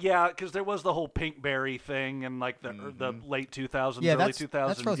 Well, yeah, because there was the whole Pinkberry thing and like the late 2000s, Yeah, early that's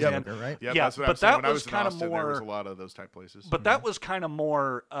 2000s. frozen Yep. yogurt, right? Yeah, Yeah, that's what but I'm saying. that When I was was in kinda Austin, there was a more- lot of those type places. But that was kind of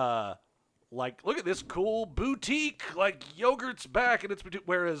more like, look at this cool boutique, like yogurt's back, and it's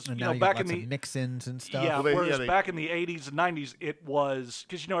whereas And you now know you back got in lots the of mix-ins and stuff. yeah, Well, whereas they- back in the 80s and 90s, it was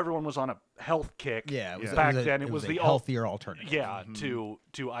because everyone was on a health kick. Yeah, it was, back it was a, then it was a the healthier alternative. Yeah,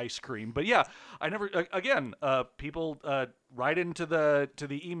 to ice cream. But yeah, I never again people write into the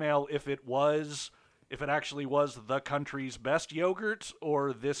email if it actually was the country's best yogurt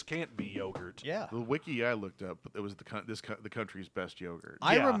or this can't be yogurt. Yeah. the wiki I looked up, it was the country's best yogurt.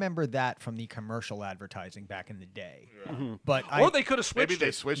 I Yeah. remember that from the commercial advertising back in the day. But Or they could have switched Maybe they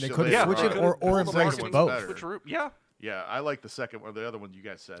it. switched They it. could've later switched on. it or The embraced second one's both. better. Switcheroo. Yeah. Yeah, I like the second one, the other one you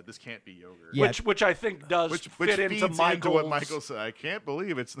guys said. This can't be yogurt. Yeah. Which I think does Which fit feeds into Michael's. into what Michael said. I can't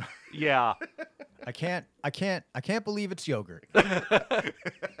believe it's not. Yeah, I can't believe it's yogurt.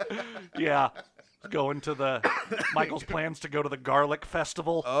 yeah. Going to the Michael's plans to go to the garlic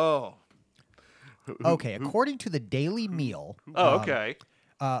festival. Oh. Okay, according to the Daily Meal, Oh, okay.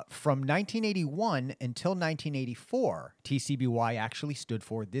 from 1981 until 1984, TCBY actually stood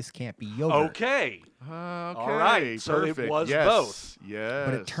for This Can't Be Yogurt. Okay. Okay. All right, so it perfect. was yes. both. Yes.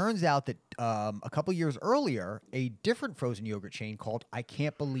 But it turns out that a couple years earlier, a different frozen yogurt chain called I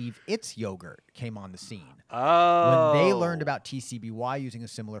Can't Believe It's Yogurt came on the scene. Oh. When they learned about TCBY using a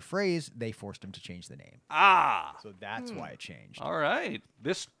similar phrase, they forced them to change the name. Ah. So that's why it changed. All right.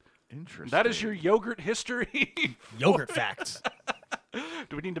 Interesting. That is your yogurt history. Yogurt facts.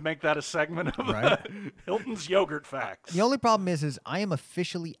 Do we need to make that a segment of Right. Hilton's yogurt facts? The only problem is I am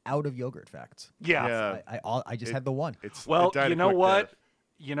officially out of yogurt facts. Yeah. I just had the one. Well, it died you a know quick what? death.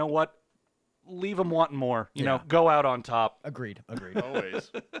 You know what? Leave them wanting more. You know, Yeah. go out on top. Agreed.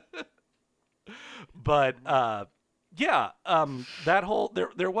 Always. But that whole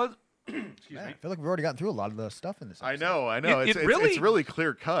there was. Excuse Man, me. I feel like we've already gotten through a lot of the stuff in this I episode. know. It It's really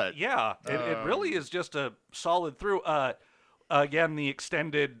clear cut. Yeah, it really is just a solid through. Again, the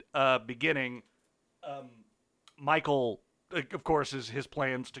extended beginning. Michael, of course, is his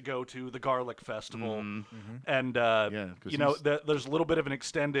plans to go to the Garlic Festival, and 'cause you know, he's- there's a little bit of an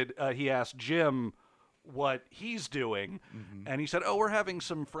extended. He asked Jim what he's doing, and he said, "Oh, we're having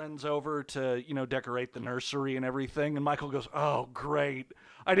some friends over to decorate the nursery and everything." And Michael goes, "Oh, great!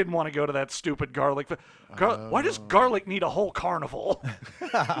 I didn't want to go to that stupid garlic. Why does garlic need a whole carnival?"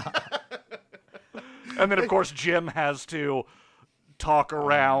 And then, of course, Jim has to talk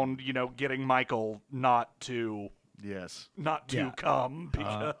around, getting Michael not to Yes. come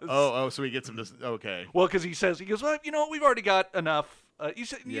because So he gets him to. Okay. well, because he goes, well, we've already got enough. You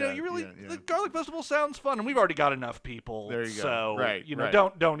said, Yeah, you really yeah. the Garlic Festival sounds fun, and we've already got enough people. There you go. So Right, right.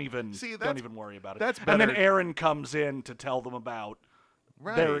 don't even See, don't that's- even worry about it. that's And then better. Aaron comes in to tell them about.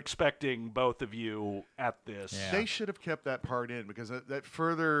 Right. They're expecting both of you at this. Yeah. They should have kept that part in because that It's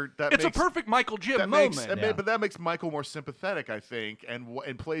makes, a perfect Michael Jim that moment. makes, Yeah. but that makes Michael more sympathetic, I think,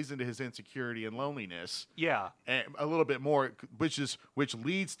 and plays into his insecurity and loneliness. Yeah. And a little bit more, which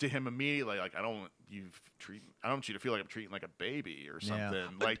leads to him immediately like, I don't want you to feel like I'm treating like a baby or something. Yeah.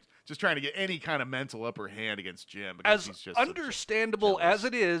 Like just trying to get any kind of mental upper hand against Jim. Because As he's just understandable jealous. as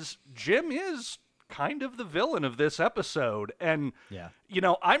it is, Jim is kind of the villain of this episode, and Yeah.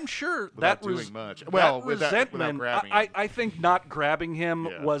 I'm sure Without that was doing much. that Well, without resentment. grabbing I, him. I think not grabbing him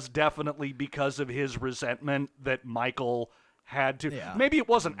Yeah. was definitely because of his resentment that Michael had to. Yeah. Maybe it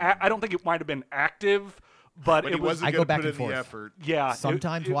wasn't. I don't think it might have been active, but But it he was. wasn't I go going to back put and in forth. the effort. Yeah.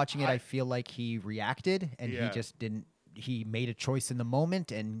 Sometimes watching it, I feel like he reacted and Yeah. he just didn't. He made a choice in the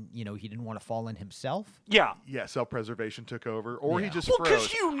moment, and he didn't want to fall in himself. Yeah. Yeah, self-preservation took over, or he Yeah. just Well, 'cause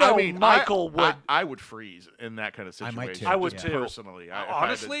froze. Michael would. I would freeze in that kind of I situation. might too. I would just too. Personally, I, if I had to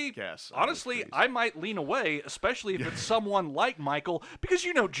Honestly, guess, I would honestly, freeze. I might lean away, especially if it's someone like Michael, because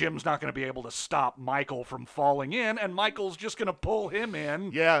Jim's not going to be able to stop Michael from falling in, and Michael's just going to pull him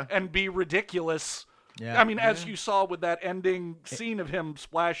in, Yeah. and be ridiculous. Yeah. I mean, as you saw with that ending scene of him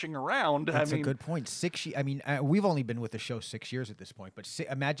splashing around. That's I mean, a good point. We've only been with the show 6 years at this point, but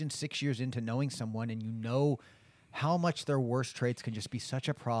imagine 6 years into knowing someone and you know how much their worst traits can just be such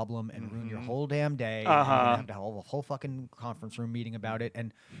a problem and ruin your whole damn day. And you're gonna have to have a whole fucking conference room meeting about it.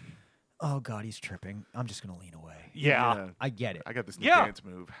 And oh god, he's tripping. I'm just gonna lean away. yeah. I get it. I got this new Yeah. dance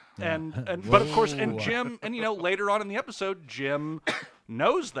move. And but of course, and Whoa. Jim, and later on in the episode, Jim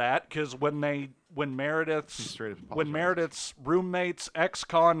knows that because when Meredith's straight up apologized. roommate's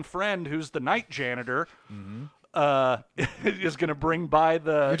ex-con friend, who's the night janitor, is going to bring by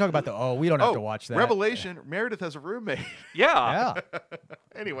the You're talking about we don't have to watch that. Revelation. Meredith has a roommate. yeah, Yeah.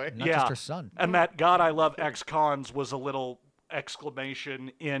 Anyway, Not yeah, just her son. and that God I love ex-cons was a little exclamation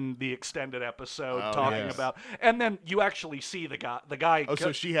in the extended episode talking yes. about, and then you actually see the guy. Oh,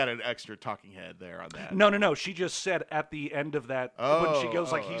 so she had an extra talking head there on that. No. She just said at the end of that when she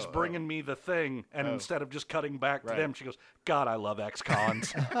goes like, "He's oh. bringing me the thing," and instead of just cutting back to Right. them, she goes, "God, I love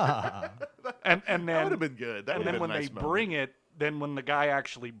ex-cons." and then That would have been good. That and would then have when been a nice they moment. bring it, then when the guy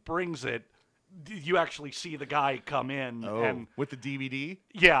actually brings it, you actually see the guy come in and with the DVD.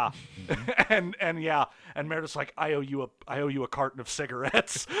 yeah, and Meredith's like, I owe you a carton of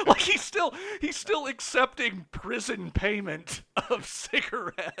cigarettes. Like he's still accepting prison payment of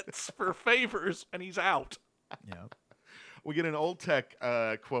cigarettes for favors, and he's out. Yeah. We get an old tech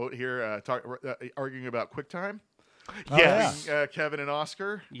quote here arguing about QuickTime. Yes. Kevin and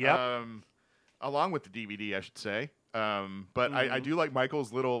Oscar. Yep. Along with the DVD, I should say. But I do like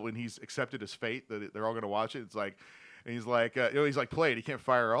Michael's little when he's accepted his fate that they're all going to watch it. It's like, and he's like, play it. He can't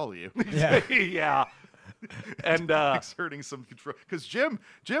fire all of you. Yeah. Yeah. And Exerting some control because Jim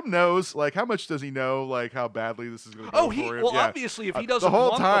knows like how much does he know like how badly this is going to go for him. Yeah. Obviously if he The doesn't whole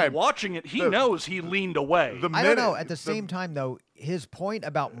want time, them watching it, he knows he leaned away. I don't know. At the same time, though, his point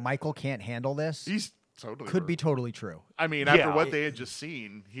about Michael can't handle this he's totally could be right. totally true. I mean, after Yeah. what they had just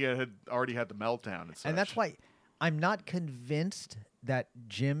seen, he had already had the meltdown and such. And that's why I'm not convinced that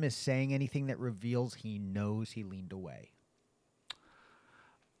Jim is saying anything that reveals he knows he leaned away.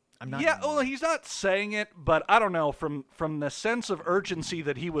 I'm not. Yeah, well, he's not saying it, but I don't know, from the sense of urgency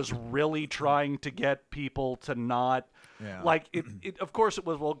that he was really trying to get people to not Yeah. like it of course it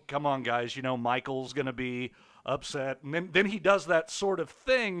was, well, come on guys, Michael's going to be upset. And then he does that sort of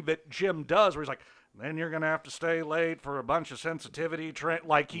thing that Jim does where he's like, then you're going to have to stay late for a bunch of sensitivity.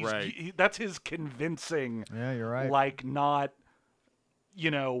 Like that's his convincing. Yeah, you're right. Like not,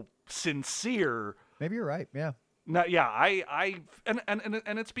 sincere. Maybe you're right. Yeah. No, yeah, and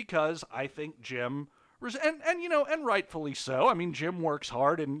it's because I think Jim, and rightfully so. I mean, Jim works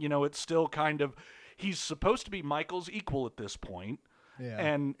hard, and it's still kind of, he's supposed to be Michael's equal at this point, Yeah.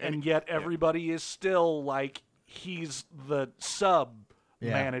 and yet everybody is still like he's the sub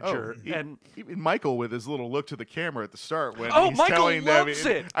manager, and even Michael with his little look to the camera at the start when he's Michael telling them. loves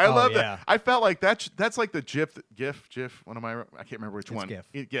it. I love yeah. that. I felt like that's like the GIF. What am I can't remember which one.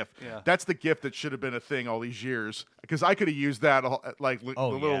 GIF. GIF. Yeah. That's the GIF that should have been a thing all these years because I could have used that the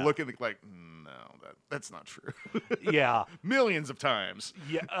little look at no, that's not true. yeah, Millions of times.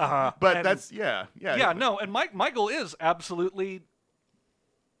 yeah, But and, that's no, and Michael is absolutely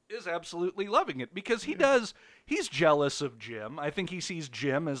loving it because he's jealous of Jim. I think he sees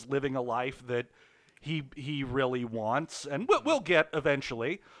Jim as living a life that he really wants, and we'll get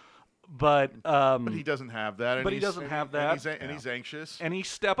eventually. But he doesn't have that. And he doesn't have that, and he's anxious. And he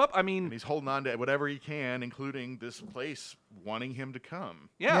step up. I mean, and he's holding on to whatever he can, including this place wanting him to come.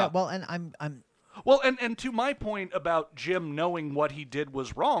 yeah. Well, and I'm Well, and to my point about Jim knowing what he did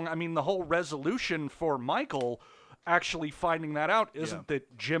was wrong, I mean, the whole resolution for Michael actually finding that out isn't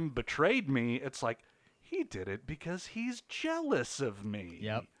that Jim betrayed me. It's like, he did it because he's jealous of me.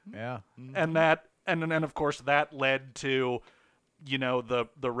 Yep. Yeah. And then of course that led to, the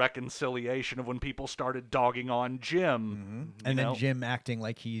reconciliation of when people started dogging on Jim. And then Jim acting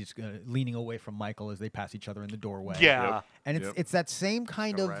like he's leaning away from Michael as they pass each other in the doorway. Yeah. Yep. And it's that same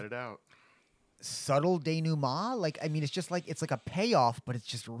kind of Write it out. subtle denouement. Like, I mean, it's just like, it's like a payoff, but it's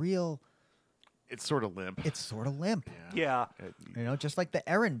just real. It's sort of limp. It's sort of limp. Yeah. Just like the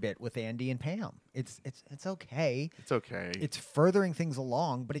Aaron bit with Andy and Pam. It's okay. It's okay. It's furthering things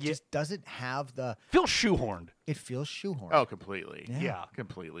along, but it just doesn't have the. Feels shoehorned. It feels shoehorned. Oh, completely. Yeah.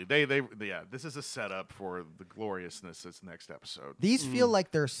 Completely. This is a setup for the gloriousness this next episode. These feel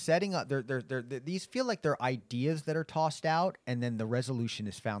like they're setting up. These feel like they're ideas that are tossed out, and then the resolution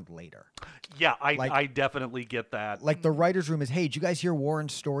is found later. Yeah, I definitely get that. Like the writer's room is, hey, did you guys hear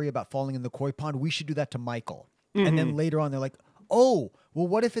Warren's story about falling in the koi pond? We should do that to Michael. And then later on, they're like, oh, well,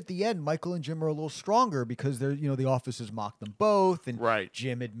 what if at the end Michael and Jim are a little stronger because they're, the officers mocked them both, and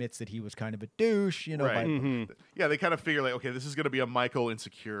Jim admits that he was kind of a douche, Right. Yeah, they kind of figure like, okay, this is going to be a Michael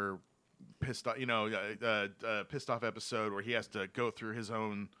insecure, pissed off, pissed off episode where he has to go through his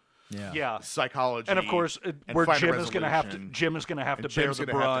own. Yeah. Psychology, and of course, where Jim is going to have to bear the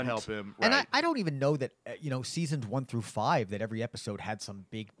brunt. Help him. Right. And I don't even know that seasons 1 through 5 that every episode had some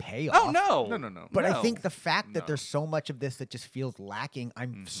big payoff. Oh no. But I think the fact that there's so much of this that just feels lacking,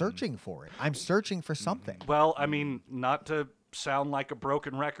 I'm searching for it. I'm searching for something. Well, I mean, not to sound like a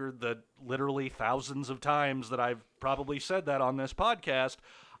broken record, that literally thousands of times that I've probably said that on this podcast.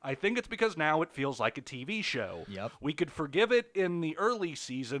 I think it's because now it feels like a TV show. Yep. We could forgive it in the early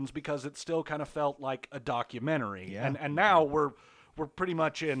seasons because it still kind of felt like a documentary. Yeah. And now we're pretty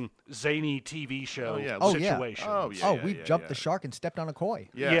much in zany TV show situation. We jumped the shark and stepped on a koi.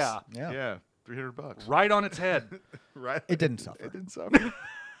 Yes. Yeah. $300. Right on its head. Right. It didn't suffer. It didn't suffer.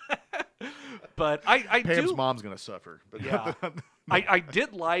 But I Pam's mom's gonna suffer. But yeah. I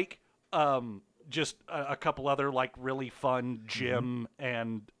did like just a couple other like really fun Jim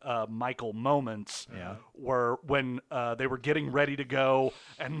and Michael moments. Yeah. Were when they were getting ready to go,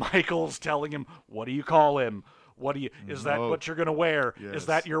 and Michael's telling him, "What do you call him? What do you? Is that what you're gonna wear? Yes. Is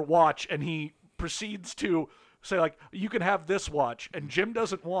that your watch?" And he proceeds to say like, "You can have this watch," and Jim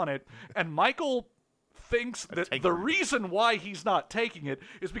doesn't want it, and Michael thinks that the reason why he's not taking it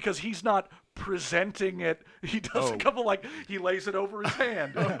is because he's not presenting it. He does a couple like he lays it over his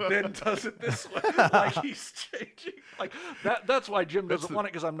hand, then does it this way, like he's changing. Like that's why Jim doesn't want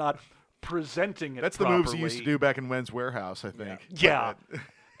it, because I'm not presenting it. That's properly. the moves he used to do back in Wen's Warehouse, I think. Yeah.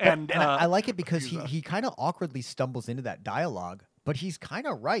 And I like it because he kind of awkwardly stumbles into that dialogue, but he's kind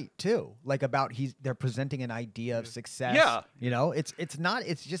of right too. Like about they're presenting an idea of success. Yeah.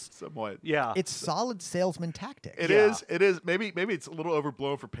 It's just somewhat. Yeah. It's solid salesman tactics. It is. Maybe it's a little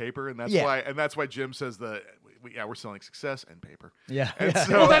overblown for paper, and that's why Jim says we're selling success and paper. Yeah. And Yeah.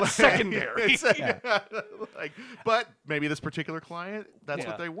 so, well, that's secondary. But maybe this particular client, that's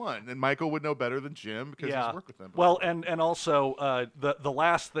what they want, and Michael would know better than Jim because he's worked with them. Well, and also the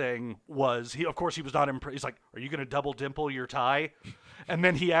last thing was he was not impressed. He's like, "Are you going to double dimple your tie?" And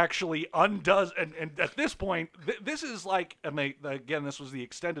then he actually undoes. And at this point, this is like, and again, this was the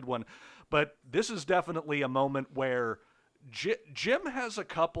extended one, but this is definitely a moment where Jim has a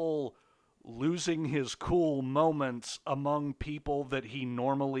couple losing his cool moments among people that he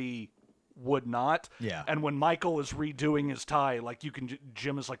normally would not. Yeah. And when Michael is redoing his tie, like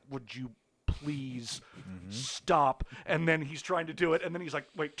Jim is like, would you please stop? And then he's trying to do it, and then he's like,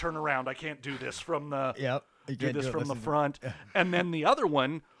 wait, turn around. I can't do this from the Yep. do this from the front. And then the other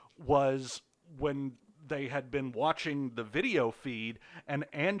one was when they had been watching the video feed, and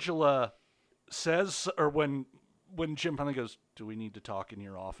Angela says, or when Jim finally goes, do we need to talk in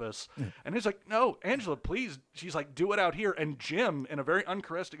your office? And he's like, no, Angela, please. She's like, do it out here. And Jim, in a very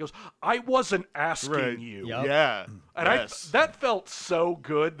uncaressed, goes, I wasn't asking you. Yep. Yeah. And that felt so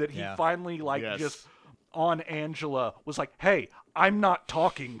good that he Yeah. finally, just on Angela was like, hey, I'm not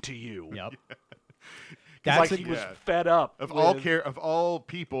talking to you. Yep. Like he was fed up. Of all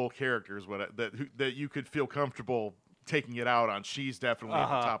people characters, that you could feel comfortable taking it out on, she's definitely at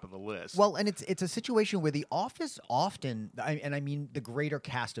the top of the list. Well, and it's a situation where The Office often, and I mean the greater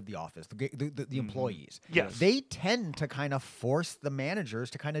cast of The Office, the employees, Yes. they tend to kind of force the managers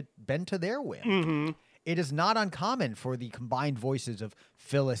to kind of bend to their whim. It is not uncommon for the combined voices of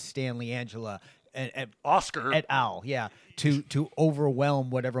Phyllis, Stanley, Angela, and Oscar et al. Yeah, to overwhelm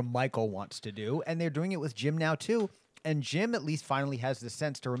whatever Michael wants to do, and they're doing it with Jim now too. And Jim at least finally has the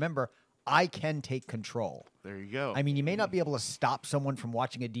sense to remember, I can take control. There you go. I mean, you may not be able to stop someone from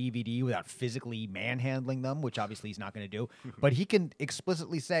watching a DVD without physically manhandling them, which obviously he's not going to do, but he can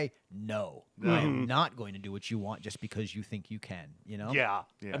explicitly say, no, I'm not going to do what you want just because you think you can, you know? Yeah.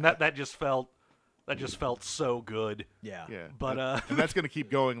 And that just felt so good. Yeah. Yeah, But and that's going to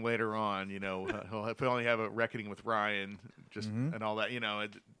keep going later on. You know, he'll only have a reckoning with Ryan, and all that. You know,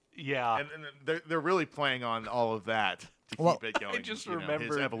 Yeah. and they're really playing on all of that to keep it going. I just his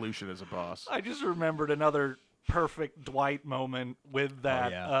remembered evolution as a boss. I just remembered another perfect Dwight moment with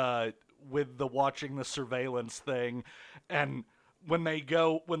that, with the watching the surveillance thing, and when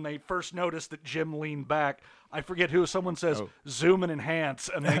they first notice that Jim leaned back, I forget who, someone says zoom and enhance,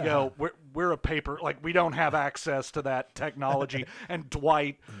 and they go, we're a paper, like we don't have access to that technology, and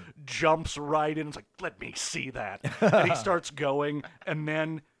Dwight jumps right in and is like, let me see that, and he starts going, and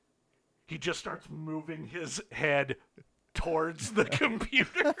then he just starts moving his head towards the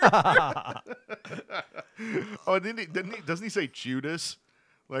computer. Doesn't he say Judas?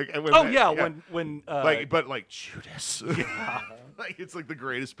 Like, when like Judas. Yeah. Like it's like the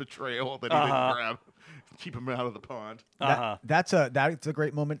greatest betrayal that he didn't grab, keep him out of the pond. That's a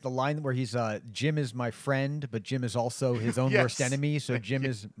great moment. The line where he's Jim is my friend, but Jim is also his own worst enemy. So Jim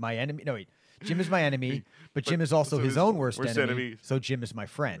is my enemy. No, wait, Jim is my enemy, but Jim is also his own worst enemy. So Jim is my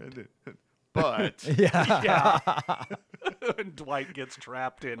friend. But and Dwight gets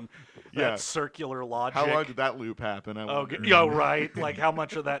trapped in that circular logic. How long did that loop happen? I wonder. Right. Like how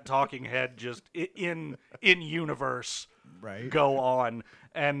much of that talking head just in universe go on,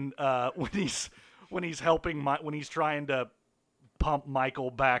 and when he's helping when he's trying to pump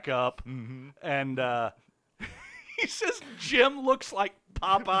Michael back up, and he says Jim looks like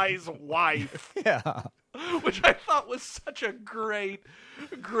Popeye's wife. Yeah. Which I thought was such a great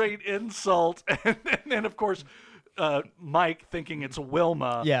insult, and then of course Mike thinking it's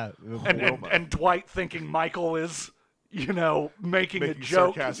Wilma, and Dwight thinking Michael is making a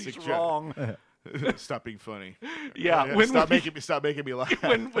joke because he's wrong. Stop being funny. Yeah, stop making me laugh.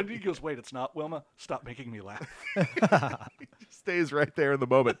 When he goes, wait, it's not Wilma. Stop making me laugh. He stays right there in the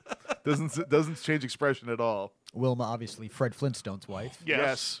moment. Doesn't change expression at all. Wilma, obviously Fred Flintstone's wife.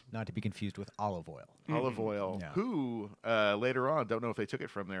 Yes. Not to be confused with Olive Oil. Olive Oil. Yeah. Who later on, don't know if they took it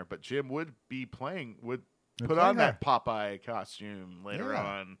from there, but Jim would put on that Popeye costume later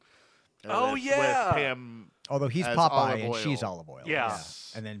on. With Pam. Although he's Popeye and she's Olive Oil. Yeah.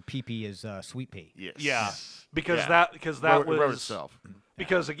 And then PP is Sweet Pea. Yes. Yeah. Because that wrote was itself.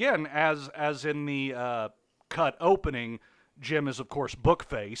 Because again, as in the cut opening, Jim is of course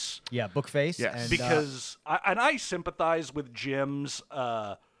Bookface. Yeah, Bookface. Yes. And, Because I sympathize with Jim's.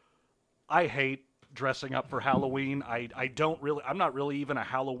 I hate dressing up for Halloween. I'm not really even a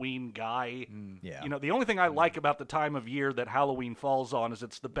Halloween guy. Yeah. The only thing I like about the time of year that Halloween falls on is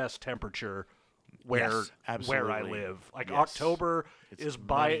it's the best temperature where I live. Like October is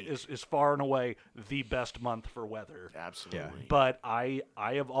far and away the best month for weather. Absolutely. Yeah. But I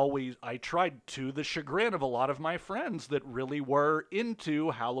tried, to the chagrin of a lot of my friends that really were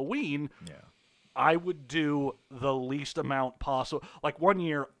into Halloween. Yeah. I would do the least amount possible. Like one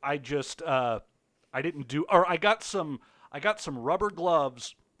year I just I got some rubber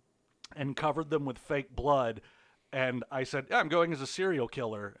gloves and covered them with fake blood, and I said, I'm going as a serial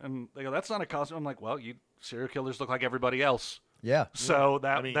killer. And they go, that's not a costume. I'm like, well, you serial killers look like everybody else. Yeah. So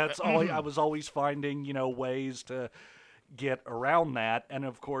that's all I was always finding, ways to get around that. And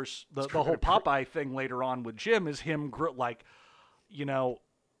of course, the whole Popeye thing later on with Jim is him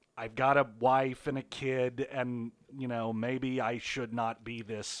I've got a wife and a kid, and maybe I should not be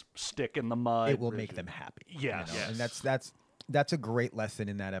this stick in the mud. It will make them happy. Yes. And that's a great lesson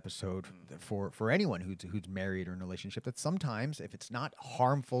in that episode for anyone who's married or in a relationship, that sometimes if it's not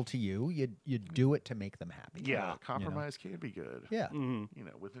harmful to you, you do it to make them happy. Yeah. Compromise can be good. Yeah.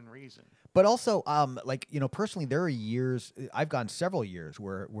 Within reason. But also, personally, there are years, I've gone several years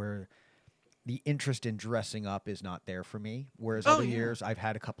where the interest in dressing up is not there for me. Whereas other years, I've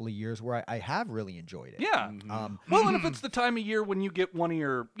had a couple of years where I have really enjoyed it. Yeah. Well, and if it's the time of year when you get one of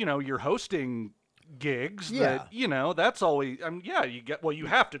your, your hosting gigs, that's always, you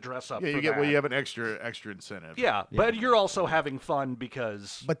have to dress up. Yeah, you have an extra incentive. Yeah, but you're also having fun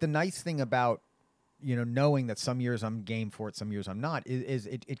because. But the nice thing about, knowing that some years I'm game for it, some years I'm not, is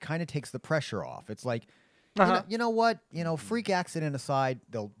it kind of takes the pressure off. It's like, you know what? Freak accident aside,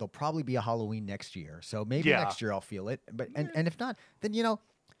 there'll probably be a Halloween next year. So maybe next year I'll feel it. But and if not, then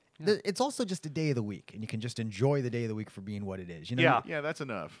it's also just a day of the week, and you can just enjoy the day of the week for being what it is. Yeah, that's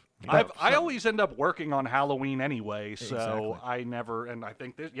enough. I always end up working on Halloween anyway, so Exactly. I never. And I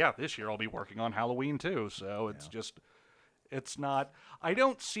think this year I'll be working on Halloween too. So it's just. It's not. I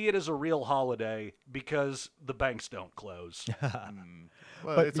don't see it as a real holiday because the banks don't close.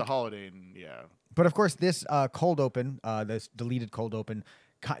 Well, But it's a holiday, and But of course, this cold open, this deleted cold open,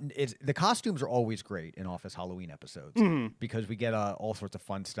 the costumes are always great in Office Halloween episodes because we get all sorts of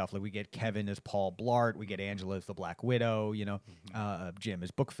fun stuff. Like we get Kevin as Paul Blart, we get Angela as the Black Widow, Jim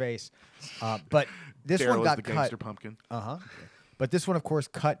as Bookface. But this Daryl one got the cut. gangster pumpkin. But this one, of course,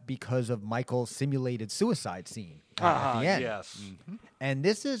 cut because of Michael's simulated suicide scene at the end. Yes. And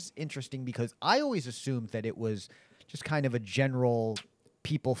this is interesting because I always assumed that it was just kind of a general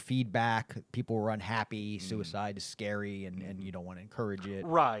people feedback. People were unhappy. Suicide is scary, and you don't want to encourage it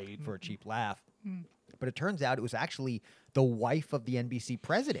for a cheap laugh. But it turns out it was actually the wife of the NBC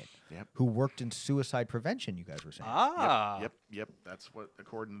president who worked in suicide prevention, you guys were saying. Yep. That's what,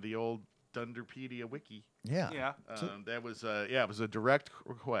 according to the old Dunderpedia wiki. Yeah. That was it was a direct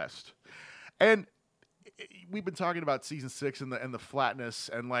request. And we've been talking about season 6 and the flatness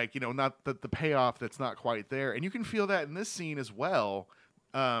and not the payoff that's not quite there. And you can feel that in this scene as well.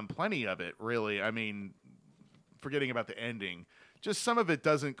 Plenty of it, really. I mean, forgetting about the ending, just some of it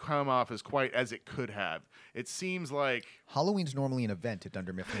doesn't come off as quite as it could have. It seems like Halloween's normally an event at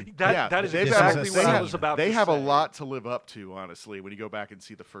Dunder Mifflin. That is exactly what I was about to say. They have a lot to live up to, honestly, when you go back and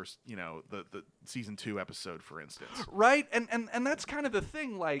see the first, the season 2 episode, for instance. Right, and that's kind of the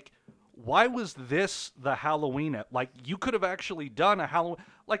thing. Like, why was this the Halloween? You could have actually done a Halloween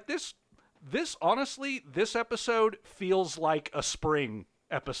like this. Honestly, this episode feels like a spring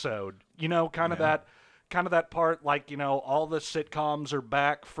episode. Kind of that part. All the sitcoms are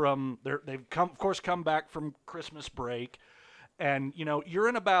back from they've come back from Christmas break, and you're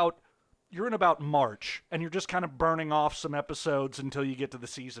in about March, and you're just kind of burning off some episodes until you get to the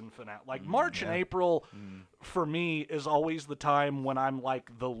season finale. March and April, for me, is always the time when I'm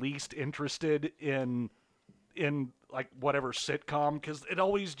the least interested in whatever sitcom, because it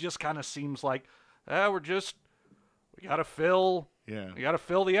always just kind of seems like we gotta fill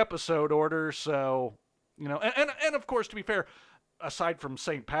the episode order. So and of course, to be fair, aside from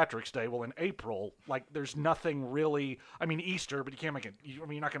St. Patrick's Day, in April, there's nothing really. I mean, Easter, but you can't you're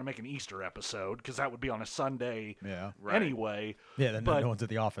not going to make an Easter episode because that would be on a Sunday. Anyway. Yeah, then no one's at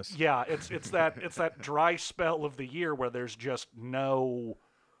the office. Yeah, it's that dry spell of the year where there's just no.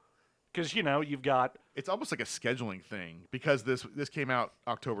 Because you've got. It's almost like a scheduling thing because this came out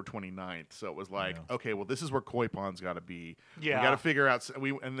October 29th, so it was okay, well, this is where Koi Pond's got to be. Yeah, we got to figure out.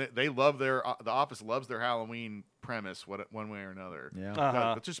 They love the Office loves their Halloween premise, one way or another.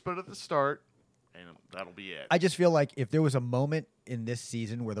 Yeah, let's just put it at the start, and that'll be it. I just feel like if there was a moment in this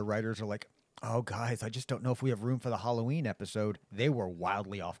season where the writers are like, "Oh, guys, I just don't know if we have room for the Halloween episode," they were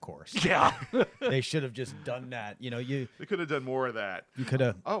wildly off course. Yeah, they should have just done that. They could have done more of that. You could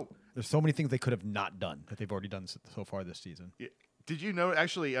have. Oh. There's so many things they could have not done that they've already done so far this season. Yeah. Did you know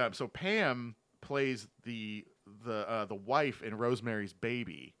actually? So Pam plays the wife in Rosemary's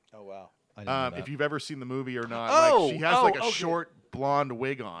Baby. Oh wow! I didn't know that. If you've ever seen the movie or not, she has a short blonde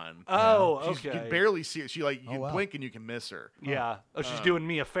wig on. Okay. You can barely see it. She blink and you can miss her. Yeah. Oh, she's doing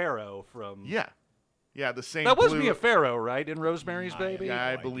Mia Farrow from. Yeah, the same. That was Mia Farrow, right, in Rosemary's Baby? Yeah,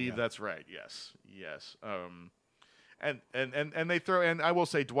 I believe that's right. Yes. And they throw, and I will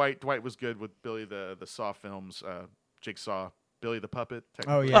say Dwight was good with Billy the Saw films, Jigsaw, Billy the Puppet.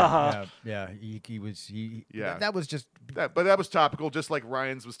 Oh yeah, yeah. He was. That was just But that was topical, just like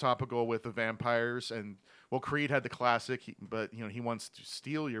Ryan's was topical with the vampires. And Creed had the classic, but he wants to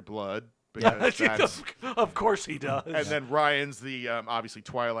steal your blood. Because that's, of course he does. And then Ryan's the obviously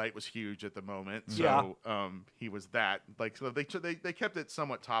Twilight was huge at the moment, so he was that. Like, so they kept it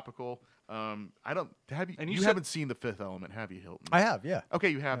somewhat topical. I don't have you. And you haven't seen The Fifth Element, have you, Hilton? I have, yeah. Okay,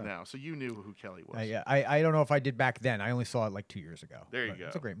 you have now, so you knew who Kelly was. Yeah, I don't know if I did back then. I only saw it like 2 years ago. There you go.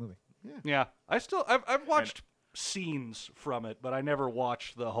 It's a great movie. Yeah. I've watched scenes from it, but I never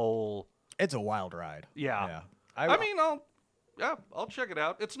watched the whole. It's a wild ride. Yeah. I'll check it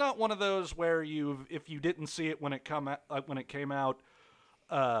out. It's not one of those where if you didn't see it when it came out,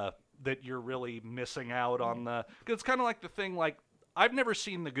 that you're really missing out on the. Cause it's kind of like the thing. Like, I've never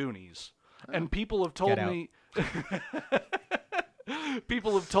seen The Goonies, and people have told me.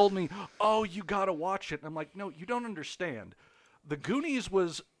 People have told me, "Oh, you gotta watch it." And I'm like, "No, you don't understand. The Goonies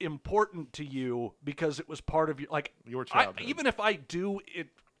was important to you because it was part of your childhood. Even if I do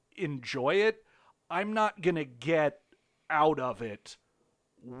enjoy it, I'm not gonna get out of it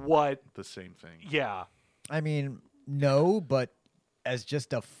what the same thing. Yeah. I mean, no, but as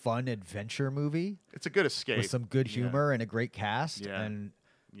just a fun adventure movie, it's a good escape with some good humor and a great cast and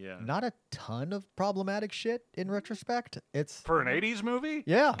not a ton of problematic shit in retrospect. It's for an 80s movie.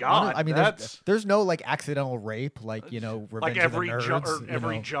 Yeah, God, I mean, there's no like accidental rape, like Revenge like every of the Nerds,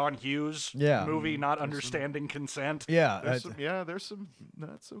 every John Hughes movie, not understanding consent. Yeah, there's some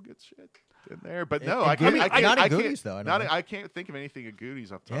not so good shit in there, but no, I can't think of anything of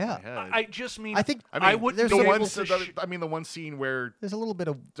Goonies off the top of my head. I just mean, I would. There's the one scene where there's a little bit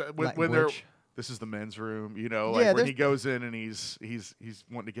of when they're. This is the men's room, like when he goes in and he's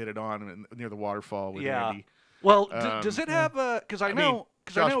wanting to get it on near the waterfall with Andy. Well, does it have a? Because I know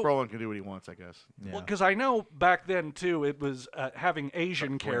Josh Brolin can do what he wants, I guess. Yeah. Well, because I know back then too, it was having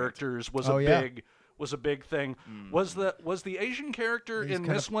Asian characters was a big thing. Was the Asian character in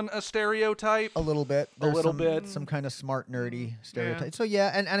this one a stereotype? A little bit. There's some kind of smart nerdy stereotype. So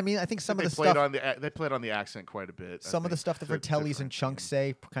and I mean I think some of the stuff they played on the accent quite a bit. Some of the stuff that Fratellis and Chunks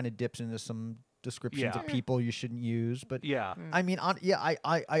say kind of dips into some descriptions of people you shouldn't use, but I mean,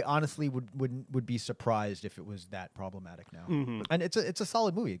 I honestly would be surprised if it was that problematic now. And it's a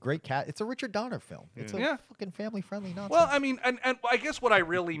solid movie, a great cat. It's a Richard Donner film. It's a fucking family friendly nonsense. Well, I mean, and I guess what I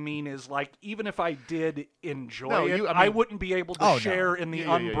really mean is like, even if I did enjoy it, I wouldn't be able to share in the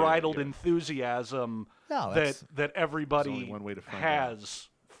unbridled enthusiasm that everybody has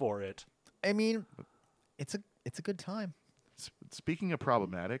for it. I mean, it's a good time. Speaking of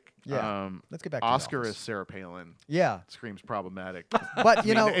problematic, let's get back to Oscar as Sarah Palin. Screams problematic. But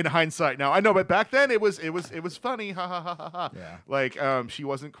in hindsight now, I know, but back then it was funny. Ha ha ha ha ha. Yeah. Like she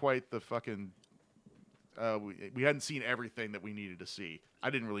wasn't quite the fucking. We hadn't seen everything that we needed to see. I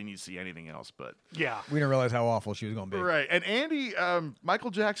didn't really need to see anything else, but we didn't realize how awful she was going to be. Right, and Andy,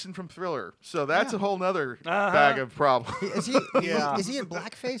 Michael Jackson from Thriller, so that's a whole nother bag of problems. Is he in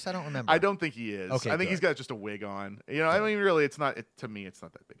blackface? I don't remember. I don't think he is. Okay, I think he's got just a wig on. I mean, really, it's not. To me, it's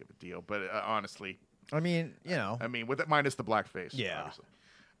not that big of a deal. But honestly, I mean, with it minus the blackface. Yeah. Obviously.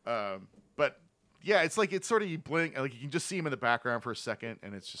 But. Yeah, it's like it's sort of you blink, like you can just see him in the background for a second,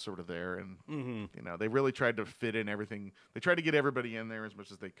 and it's just sort of there. And they really tried to fit in everything. They tried to get everybody in there as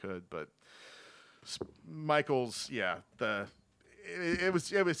much as they could, but Michael's, it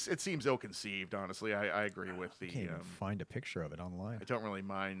seems ill-conceived. Honestly, I agree with the. I can't even find a picture of it online. I don't really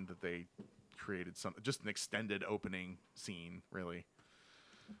mind that they created just an extended opening scene, really,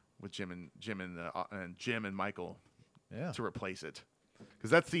 with Jim and Michael, to replace it.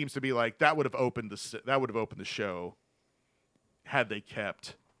 Because that seems to be like that would have opened the show had they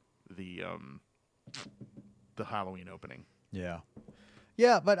kept the Halloween opening. Yeah,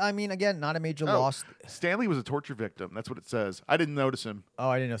 but I mean, again, not a major loss. Stanley was a torture victim. That's what it says. I didn't notice him. Oh,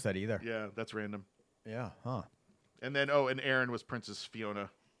 I didn't notice that either. Yeah, that's random. Yeah, huh. And then and Aaron was Princess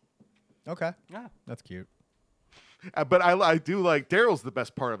Fiona. Okay, yeah, that's cute. But I do like Daryl's the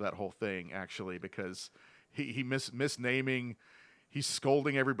best part of that whole thing actually because he misnaming. He's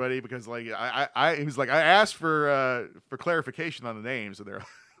scolding everybody because he was like I asked for clarification on the names and they're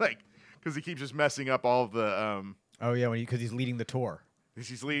like because he keeps just messing up all of the because he's leading the tour.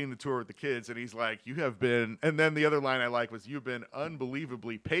 He's leading the tour with the kids and he's like you have been and then the other line I like was you've been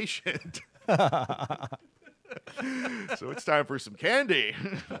unbelievably patient. So it's time for some candy.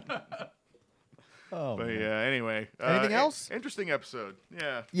 But anyway. Anything else? Interesting episode.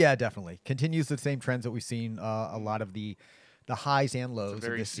 Yeah. Yeah, definitely continues the same trends that we've seen. A lot of the highs and lows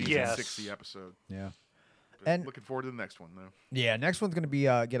of this season. Season 60 episode. Yeah. And looking forward to the next one, though. yeah, next one's going to be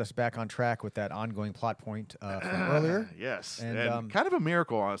get us back on track with that ongoing plot point from earlier. Yes, And, kind of a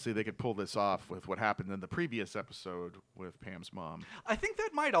miracle, honestly, they could pull this off with what happened in the previous episode with Pam's mom. I think that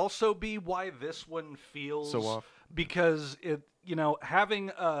might also be why this one feels So off. because it,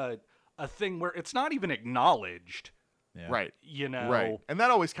 having a thing where it's not even acknowledged. Yeah. Right. Right. And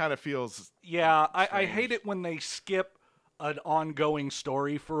that always kind of feels... Yeah, I hate it when they skip an ongoing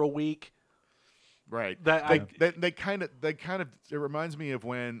story for a week. Right. They kind of. It reminds me of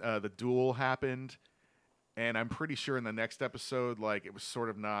when the duel happened, and I'm pretty sure in the next episode, like it was sort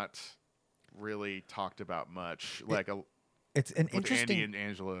of not really talked about much. It's an with interesting Andy and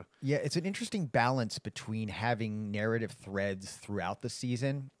Angela. Yeah, it's an interesting balance between having narrative threads throughout the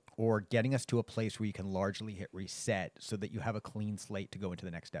season or getting us to a place where you can largely hit reset so that you have a clean slate to go into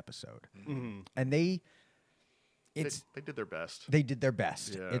the next episode. Mm-hmm. And they did their best. They did their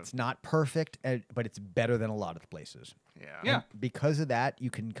best. Yeah. It's not perfect, but it's better than a lot of the places. Yeah. And because of that, you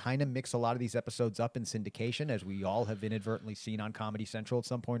can kind of mix a lot of these episodes up in syndication, as we all have inadvertently seen on Comedy Central at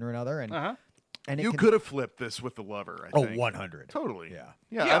some point or another. And and it You can- could have flipped this with The Lover, I think. 100. Totally. Yeah.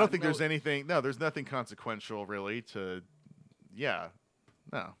 Yeah, I don't think there's anything... No, there's nothing consequential, really, to... Yeah.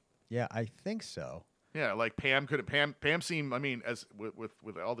 No. Yeah, I think so. Yeah, like Pam seemed... I mean, as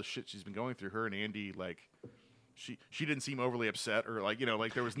with all the shit she's been going through, her and Andy, like... She didn't seem overly upset or like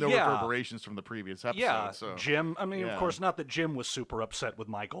there was no reverberations from the previous episode. Yeah, so. Jim. I mean, of course, not that Jim was super upset with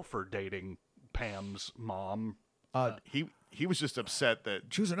Michael for dating Pam's mom. He was just upset that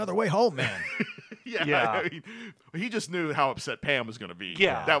Choose another way home, man. Yeah. I mean, he just knew how upset Pam was going to be.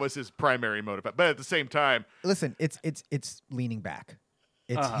 Yeah. That was his primary motive. But at the same time, Listen, it's leaning back.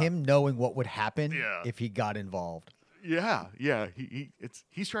 It's him knowing what would happen Yeah. if he got involved. yeah.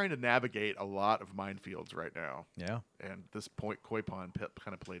 He's trying to navigate a lot of minefields right now. Yeah. And this koi pond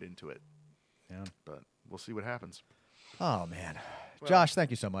kind of played into it. Yeah. But we'll see what happens. Oh man. Josh, thank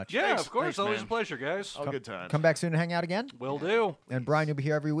you so much. Yeah, Thanks- of course. thanks, Always man. a pleasure, guys. All good times. Come back soon and hang out again. Will do. And Brian, you'll be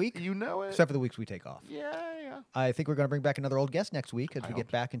here every week, You know it. except for the weeks we take off. Yeah. I think we're going to bring back another old guest next week as we get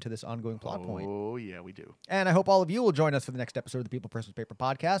back into this ongoing plot point. Oh, yeah, we do. And I hope all of you will join us for the next episode of the People Persons Paper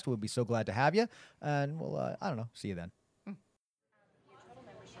podcast. We'll be so glad to have you. And we'll, I don't know, see you then.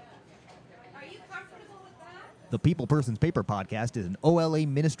 The People Persons Paper podcast is an OLA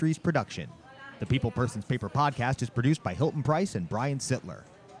Ministries production. The People Persons Paper podcast is produced by Hilton Price and Brian Sittler.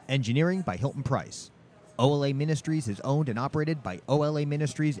 Engineering by Hilton Price. OLA Ministries is owned and operated by OLA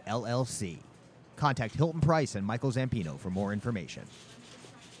Ministries, LLC. Contact Hilton Price and Michael Zampino for more information.